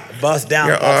 all right. Bust down,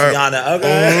 Tatiana.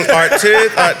 Okay. Art 2,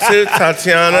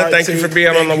 Tatiana. Thank you for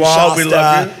being on the wall. Shasta. We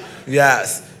love you.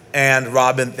 Yes. And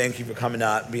Robyn, thank you for coming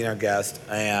out, being our guest.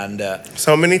 And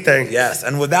so many things. Yes.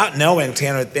 And without knowing,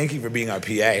 Tanner, thank you for being our PA.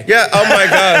 Yeah. Oh my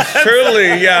gosh.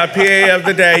 Truly. Yeah. PA of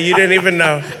the day. You didn't even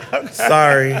know.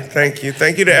 Sorry. Thank you.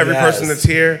 Thank you to every person that's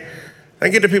here.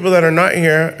 Thank you to people that are not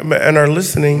here and are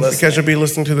listening. Because you'll be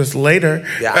listening to this later.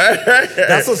 Yeah.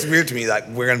 That's what's weird to me. Like,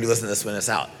 we're going to be listening to this when it's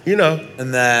out.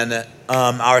 And then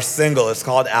our single, it's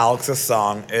called Alex's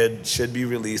Song. It should be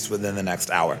released within the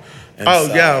next hour. And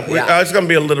it's going to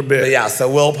be a little bit. But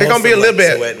so we'll post it's going to be a little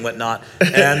bit to it and whatnot.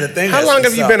 And the thing How long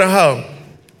have you been a hoe?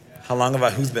 How long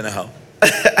have who's been a hoe?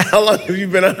 How long have you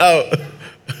been a hoe?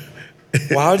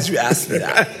 Why would you ask me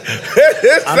that?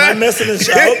 Am I missing a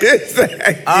joke? It's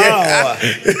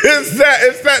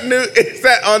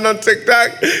that on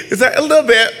TikTok. It's that a little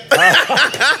bit.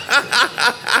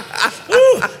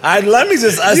 Let me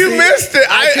just. You missed it.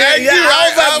 I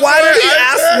was like, why did he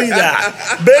ask me that?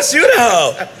 Bitch, you the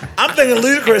hoe. I'm thinking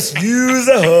ludicrous. You's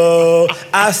a hoe.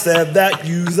 I said that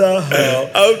you's a hoe.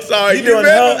 I'm sorry. You doing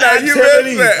hoe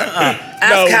activity?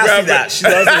 Ask Cassie that. She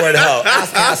loves the word hoe.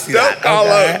 Ask Cassie that.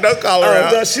 Don't call her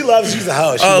out. No, she loves You's a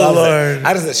hoe. She loves it.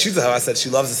 I just said she's a hoe. I said she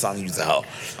loves the song You's a hoe.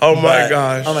 Oh my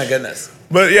gosh. Oh my goodness.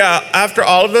 But yeah, after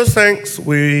all of those things,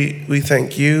 we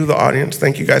thank you, the audience.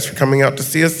 Thank you guys for coming out to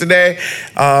see us today.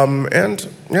 And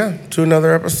yeah, to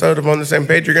another episode of On the Same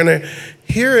Page. You're going to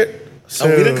hear it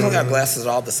soon. Oh, we didn't clink our glasses at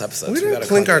all this episode. We didn't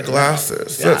clink our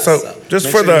glasses. Yeah, so just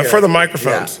for the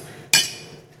microphones.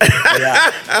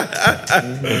 Yeah.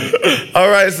 All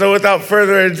right, so without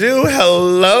further ado,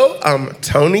 hello, I'm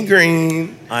Tony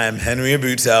Green. I am Henry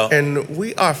Abuto. And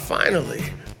we are finally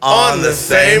on the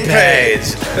same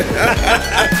page.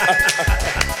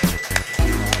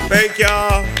 Thank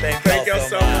y'all. Thank y'all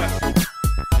so much.